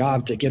 our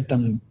job to get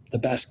them the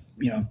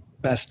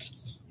best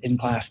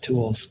in-class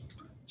tools.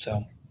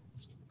 So,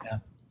 yeah.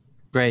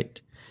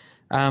 Great.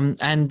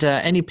 And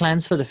any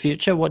plans for the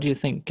future? What do you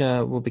think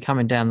will be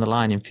coming down the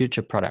line in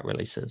future product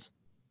releases?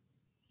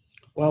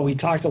 Well, we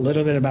talked a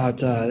little bit about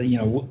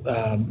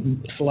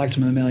select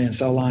mammalian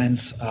cell lines.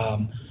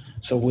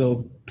 So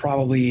we'll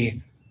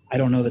probably, I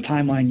don't know the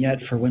timeline yet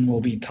for when we'll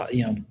be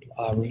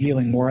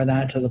revealing more of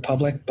that to the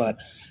public, but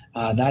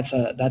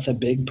that's a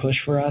big push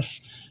for us.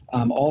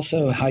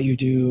 Also, how you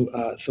do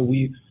so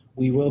we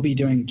will be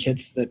doing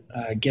kits that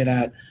get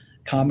at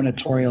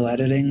combinatorial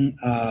editing.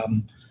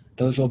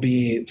 Those will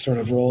be sort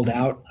of rolled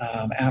out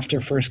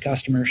after first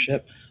customer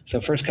ship.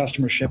 So first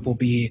customer ship will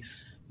be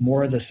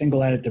more of the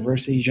single edit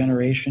diversity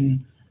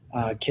generation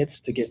kits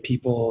to get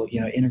people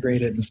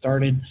integrated and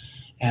started,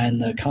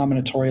 and the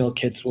combinatorial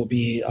kits will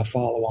be a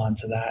follow-on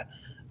to that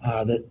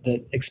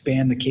that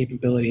expand the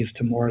capabilities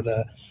to more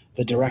the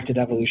directed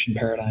evolution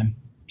paradigm.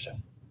 So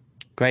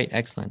Great,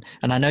 excellent.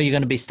 And I know you're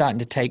going to be starting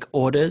to take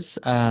orders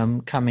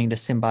coming to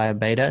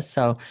SynBioBeta.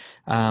 So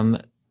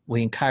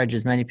we encourage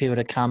as many people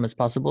to come as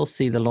possible,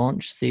 see the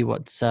launch, see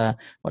what's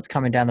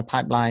coming down the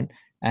pipeline,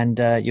 and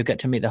you'll get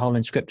to meet the whole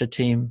Inscripta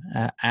team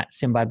at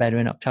SynBioBeta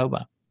in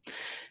October.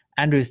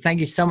 Andrew, thank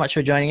you so much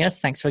for joining us.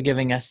 Thanks for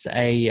giving us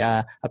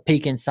a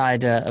peek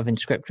inside of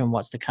Inscripta and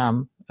what's to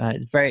come.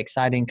 It's a very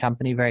exciting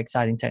company, very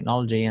exciting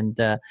technology. And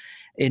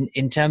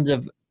in terms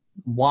of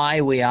why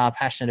we are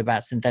passionate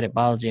about synthetic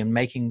biology and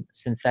making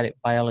synthetic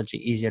biology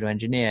easier to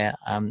engineer,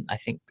 I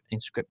think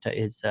Inscripta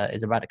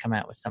is about to come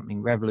out with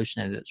something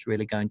revolutionary that's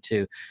really going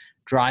to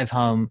drive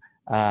home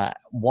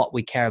what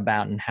we care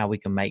about and how we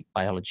can make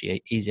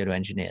biology easier to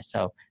engineer.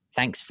 So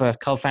thanks for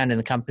co-founding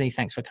the company.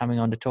 Thanks for coming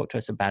on to talk to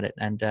us about it.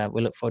 And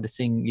we look forward to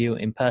seeing you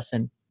in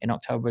person in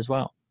October as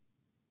well.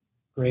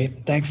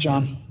 Great. Thanks,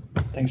 John.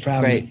 Thanks for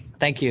having me. Great.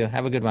 Thank you.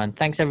 Have a good one.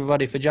 Thanks,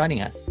 everybody, for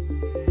joining us.